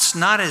perhaps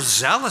not as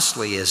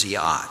zealously as he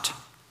ought.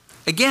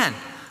 Again,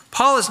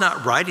 Paul is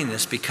not writing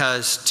this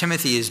because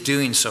Timothy is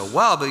doing so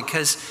well, but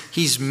because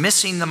he's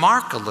missing the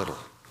mark a little.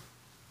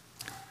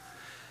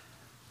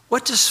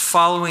 What does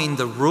following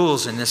the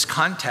rules in this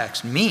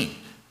context mean?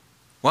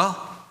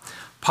 Well,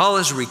 Paul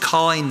is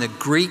recalling the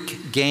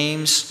Greek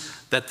games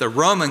that the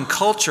Roman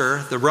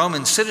culture, the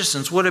Roman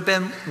citizens would have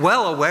been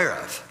well aware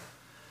of.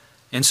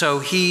 And so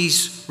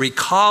he's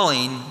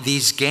recalling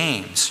these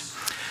games.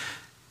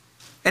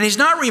 And he's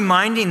not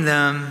reminding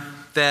them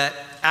that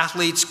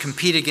athletes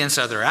compete against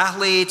other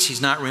athletes.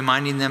 He's not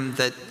reminding them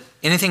that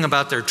anything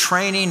about their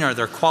training or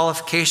their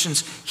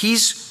qualifications.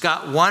 He's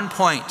got one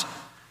point.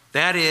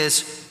 That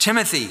is,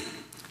 Timothy,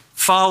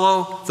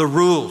 follow the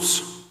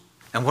rules.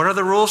 And what are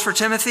the rules for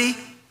Timothy?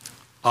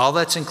 All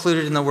that's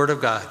included in the Word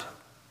of God.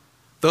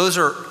 Those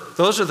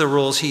Those are the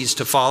rules he's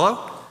to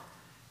follow.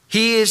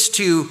 He is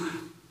to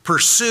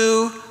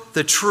pursue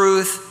the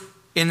truth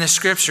in the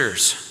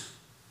Scriptures.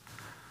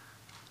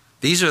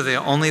 These are the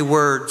only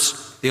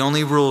words, the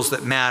only rules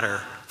that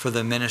matter for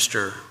the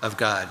minister of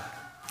God.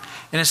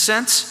 In a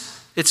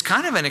sense, it's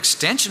kind of an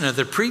extension of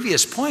the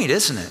previous point,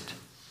 isn't it?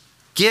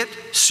 Get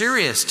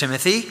serious,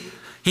 Timothy.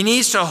 He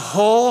needs to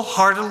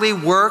wholeheartedly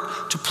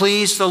work to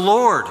please the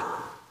Lord,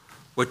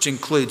 which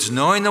includes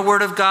knowing the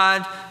Word of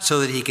God so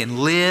that he can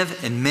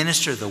live and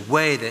minister the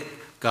way that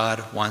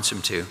God wants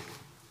him to.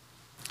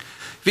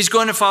 If he's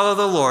going to follow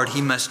the Lord,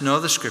 he must know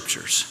the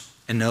Scriptures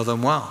and know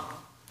them well.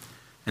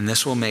 And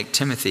this will make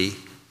Timothy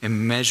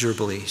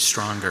immeasurably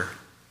stronger.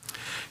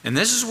 And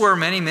this is where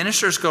many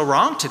ministers go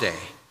wrong today.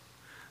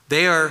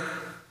 They are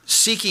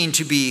seeking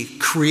to be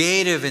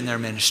creative in their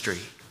ministry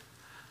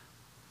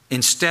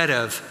instead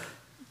of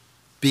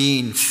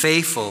being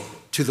faithful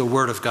to the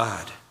Word of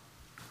God.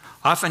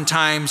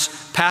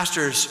 Oftentimes,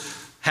 pastors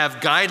have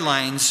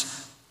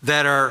guidelines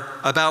that are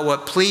about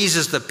what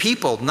pleases the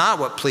people, not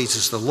what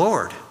pleases the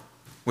Lord,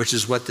 which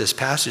is what this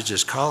passage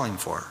is calling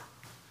for.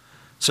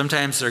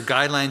 Sometimes their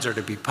guidelines are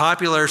to be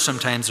popular,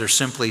 sometimes they're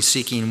simply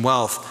seeking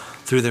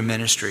wealth through their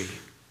ministry.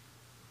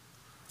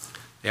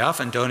 They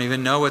often don't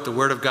even know what the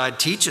Word of God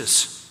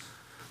teaches,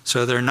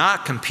 so they're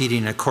not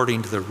competing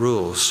according to the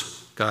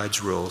rules,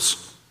 God's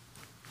rules.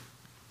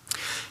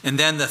 And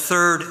then the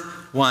third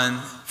one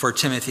for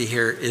Timothy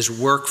here is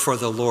work for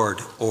the Lord,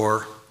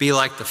 or be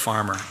like the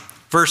farmer.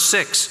 Verse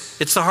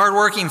 6, it's the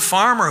hardworking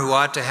farmer who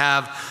ought to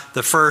have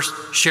the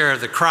first share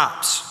of the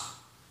crops.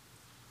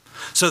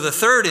 So the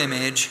third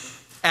image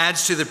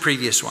adds to the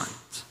previous one.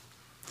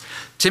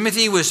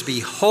 Timothy was to be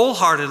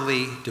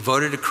wholeheartedly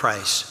devoted to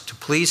Christ to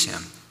please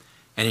him,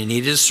 and he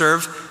needed to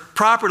serve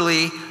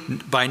properly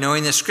by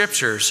knowing the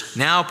Scriptures.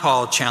 Now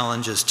Paul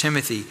challenges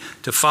Timothy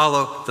to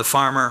follow the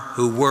farmer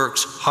who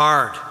works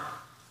hard.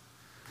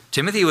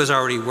 Timothy was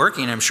already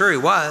working, I'm sure he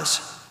was,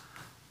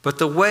 but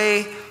the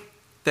way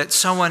that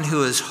someone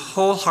who is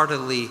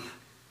wholeheartedly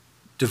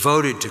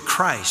devoted to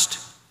Christ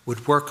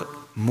would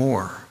work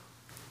more.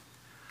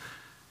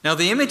 Now,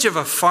 the image of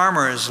a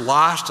farmer is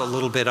lost a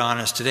little bit on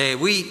us today.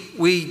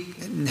 We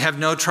have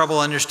no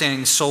trouble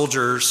understanding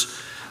soldiers.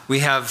 We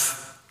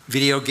have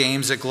video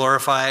games that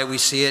glorify it. We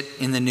see it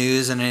in the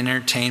news and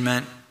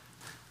entertainment.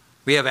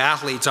 We have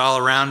athletes all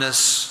around us,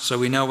 so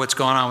we know what's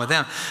going on with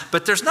them.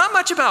 But there's not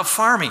much about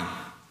farming.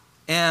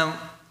 And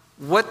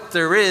what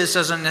there is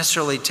doesn't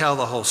necessarily tell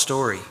the whole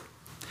story.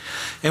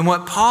 And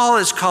what Paul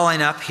is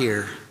calling up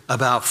here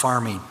about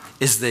farming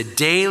is the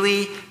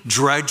daily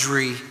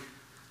drudgery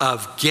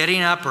of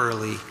getting up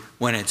early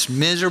when it's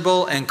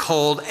miserable and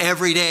cold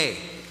every day.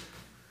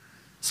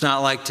 It's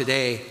not like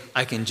today,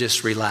 I can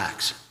just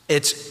relax.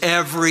 It's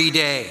every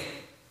day.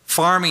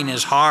 Farming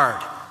is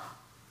hard.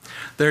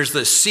 There's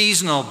the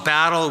seasonal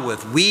battle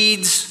with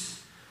weeds.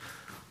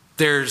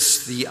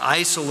 There's the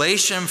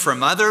isolation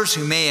from others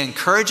who may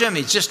encourage him.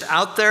 He's just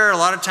out there a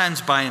lot of times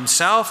by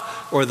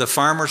himself, or the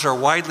farmers are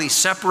widely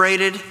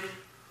separated.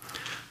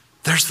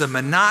 There's the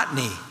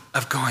monotony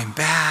of going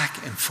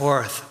back and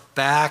forth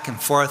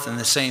in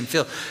the same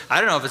field.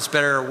 I don't know if it's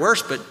better or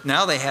worse, but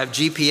now they have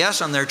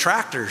GPS on their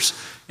tractors,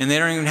 and they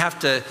don't even have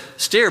to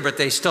steer, but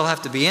they still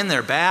have to be in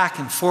there back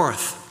and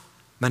forth.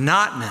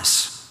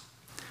 Monotonous.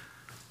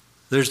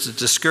 There's the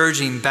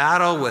discouraging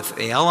battle with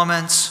the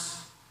elements.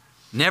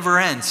 Never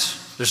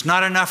ends. There's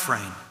not enough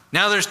rain.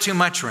 Now there's too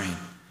much rain.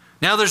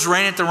 Now there's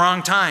rain at the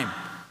wrong time.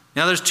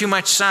 Now there's too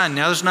much sun.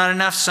 Now there's not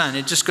enough sun.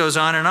 It just goes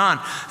on.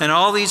 And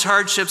all these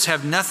hardships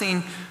have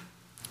nothing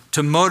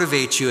to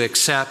motivate you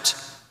except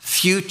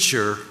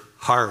future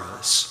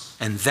harvests.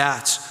 And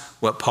that's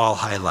what Paul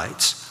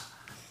highlights.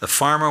 The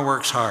farmer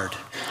works hard.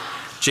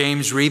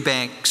 James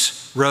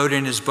Rebanks wrote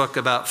in his book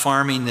about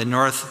farming in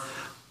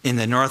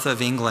the north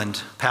of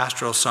England,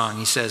 Pastoral Song.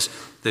 He says,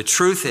 the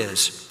truth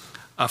is,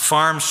 a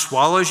farm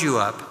swallows you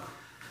up,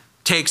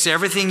 takes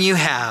everything you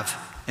have,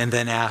 and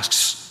then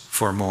asks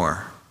for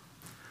more.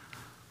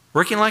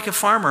 Working like a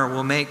farmer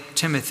will make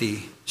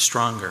Timothy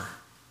stronger.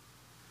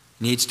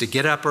 He needs to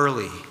get up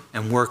early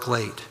and work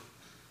late.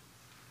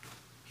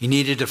 He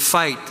needed to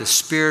fight the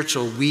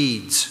spiritual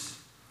weeds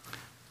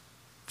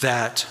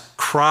that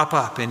crop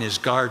up in his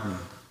garden,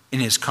 in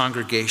his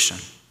congregation.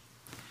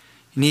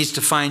 He needs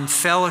to find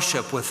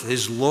fellowship with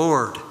his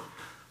Lord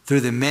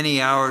through the many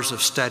hours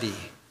of study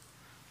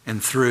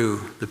and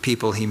through the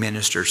people he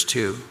ministers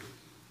to.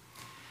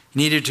 He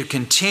needed to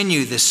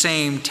continue the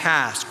same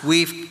task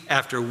week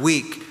after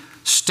week,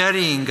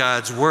 studying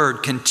God's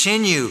word,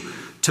 continue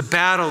to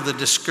battle the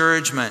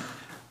discouragement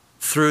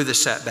through the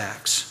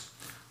setbacks,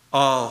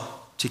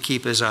 all to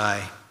keep his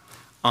eye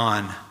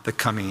on the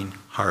coming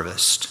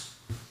harvest.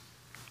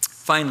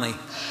 Finally,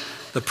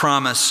 the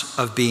promise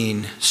of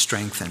being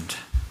strengthened.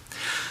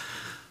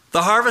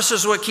 The harvest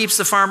is what keeps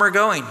the farmer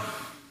going.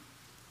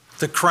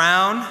 The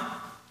crown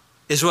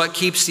is what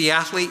keeps the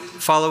athlete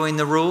following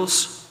the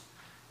rules,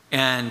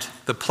 and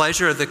the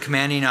pleasure of the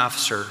commanding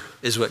officer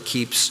is what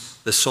keeps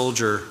the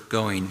soldier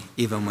going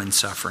even when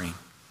suffering.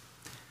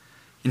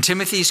 In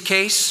Timothy's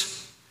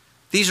case,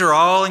 These are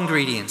all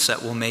ingredients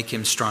that will make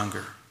him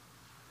stronger.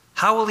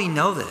 How will he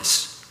know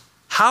this?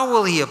 How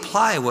will he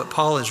apply what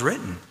Paul has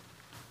written?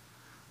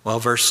 Well,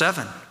 verse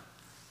 7,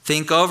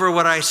 think over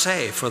what I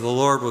say, for the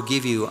Lord will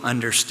give you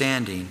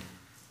understanding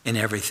in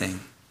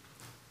everything.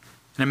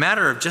 In a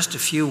matter of just a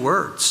few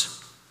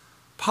words,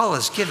 Paul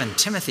has given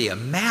Timothy a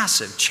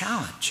massive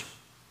challenge.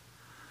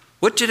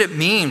 What did it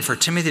mean for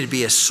Timothy to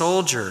be a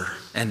soldier,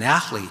 an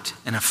athlete,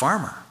 and a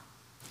farmer?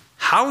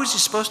 How was he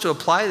supposed to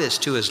apply this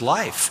to his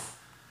life,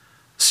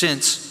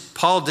 since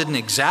Paul didn't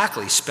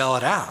exactly spell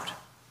it out?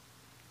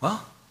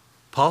 Well,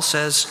 Paul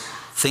says,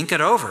 think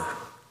it over.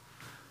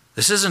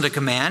 This isn't a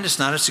command. It's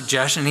not a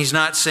suggestion. He's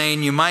not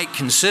saying you might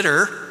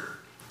consider.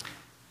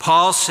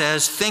 Paul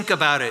says, think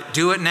about it.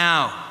 Do it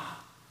now.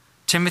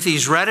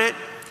 Timothy's read it.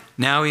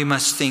 Now he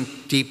must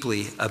think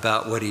deeply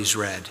about what he's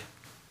read.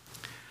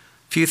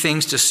 A few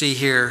things to see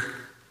here.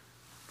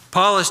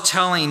 Paul is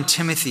telling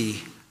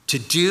Timothy to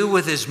do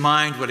with his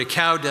mind what a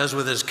cow does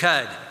with his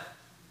cud.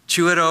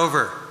 Chew it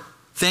over.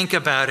 Think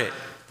about it.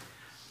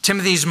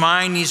 Timothy's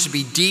mind needs to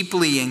be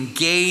deeply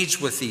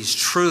engaged with these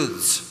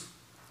truths.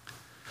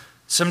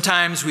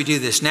 Sometimes we do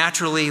this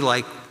naturally,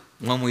 like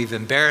when we've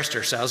embarrassed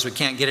ourselves, we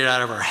can't get it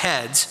out of our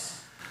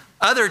heads.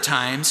 Other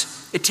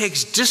times, it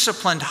takes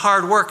disciplined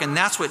hard work, and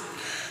that's what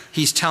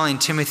he's telling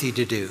Timothy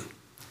to do.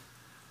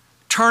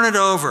 Turn it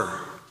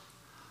over.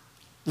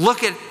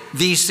 Look at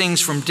these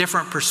things from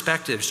different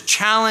perspectives.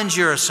 Challenge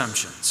your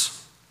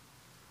assumptions.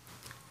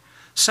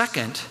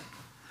 Second,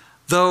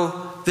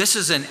 though this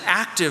is an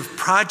active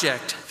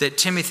project that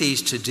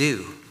Timothy's to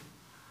do,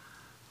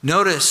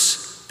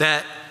 notice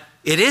that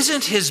it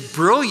isn't his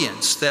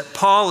brilliance that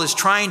Paul is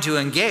trying to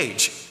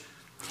engage.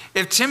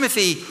 If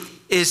Timothy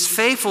is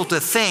faithful to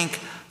think,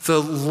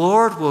 the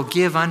Lord will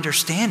give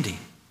understanding.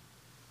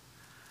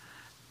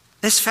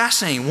 It's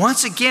fascinating.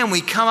 Once again,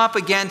 we come up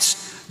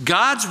against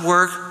God's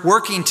work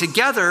working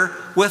together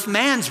with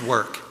man's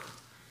work.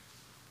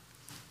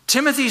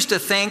 Timothy's to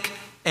think,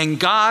 and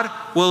God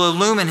will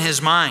illumine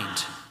his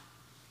mind.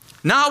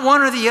 Not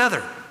one or the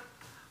other.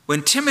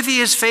 When Timothy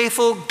is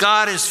faithful,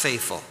 God is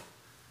faithful.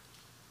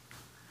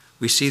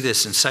 We see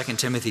this in 2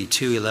 Timothy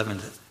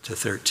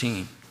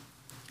 2:11-13.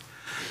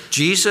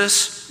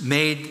 Jesus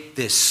made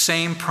this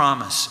same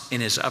promise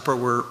in his upper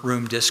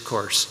room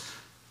discourse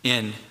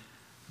in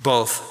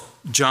both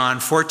John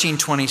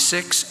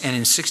 14:26 and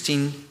in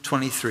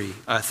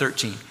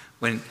 13.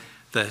 When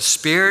the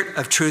Spirit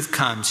of truth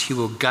comes, he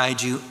will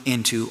guide you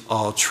into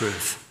all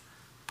truth.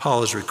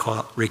 Paul is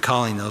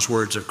recalling those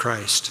words of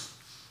Christ.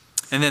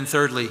 And then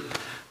thirdly,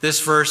 this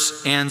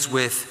verse ends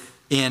with,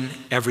 in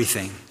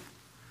everything.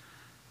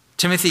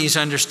 Timothy's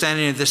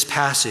understanding of this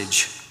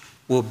passage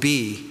will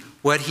be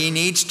what he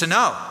needs to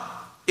know.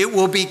 It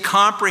will be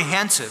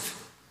comprehensive.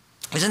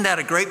 Isn't that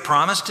a great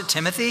promise to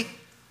Timothy?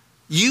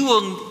 You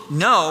will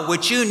know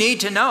what you need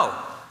to know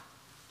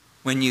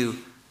when you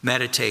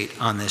meditate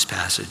on this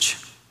passage.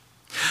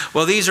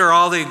 Well, these are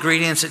all the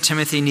ingredients that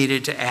Timothy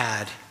needed to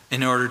add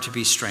in order to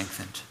be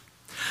strengthened.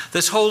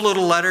 This whole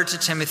little letter to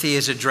Timothy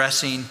is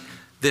addressing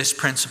this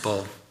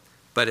principle,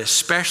 but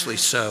especially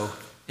so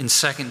in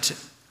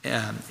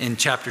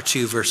chapter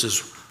 2,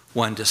 verses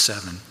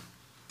 1-7.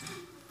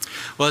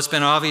 Well, it's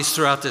been obvious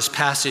throughout this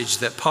passage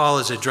that Paul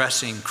is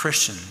addressing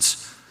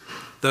Christians,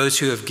 those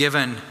who have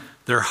given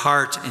their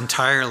heart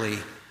entirely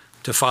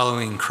to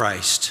following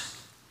Christ.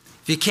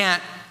 If you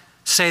can't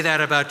say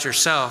that about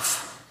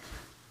yourself,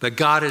 but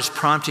God is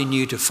prompting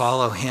you to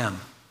follow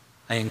him,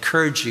 I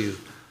encourage you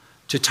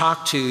to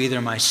talk to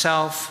either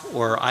myself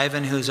or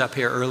Ivan, who's up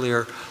here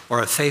earlier,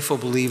 or a faithful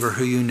believer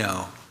who you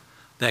know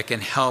that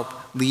can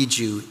help lead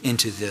you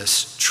into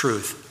this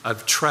truth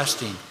of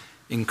trusting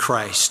in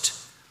Christ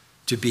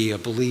to be a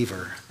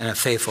believer and a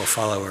faithful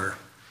follower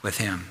with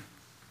him.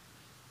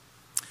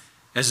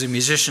 As the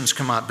musicians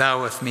come up,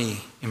 bow with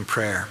me in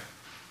prayer.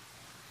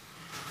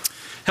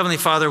 Heavenly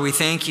Father, we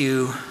thank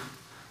you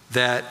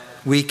that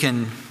we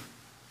can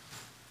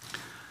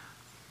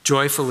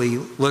joyfully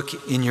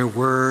look in your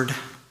word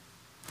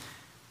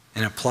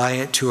and apply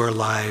it to our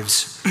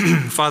lives.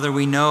 Father,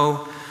 we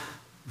know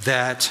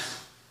that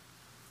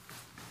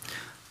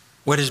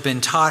what has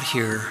been taught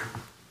here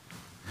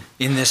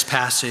in this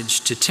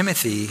passage to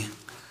Timothy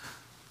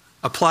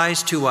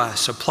applies to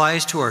us,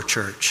 applies to our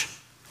church.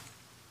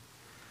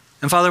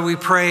 And Father, we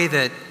pray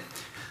that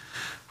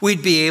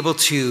we'd be able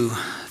to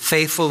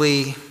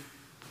faithfully,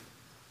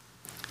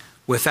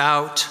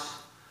 without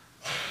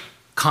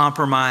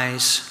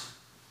compromise,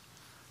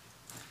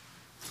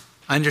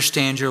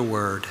 understand your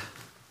word,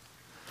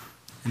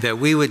 that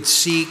we would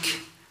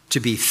seek to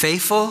be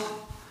faithful,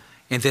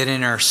 and that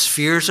in our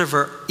spheres of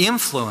our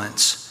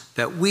influence,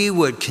 that we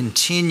would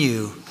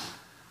continue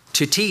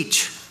to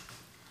teach,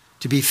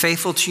 to be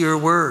faithful to your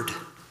word.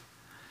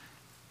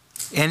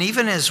 And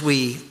even as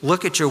we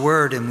look at your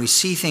word and we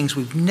see things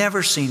we've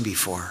never seen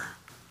before,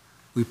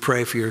 we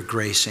pray for your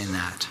grace in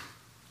that.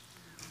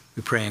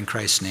 We pray in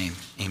Christ's name.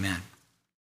 Amen.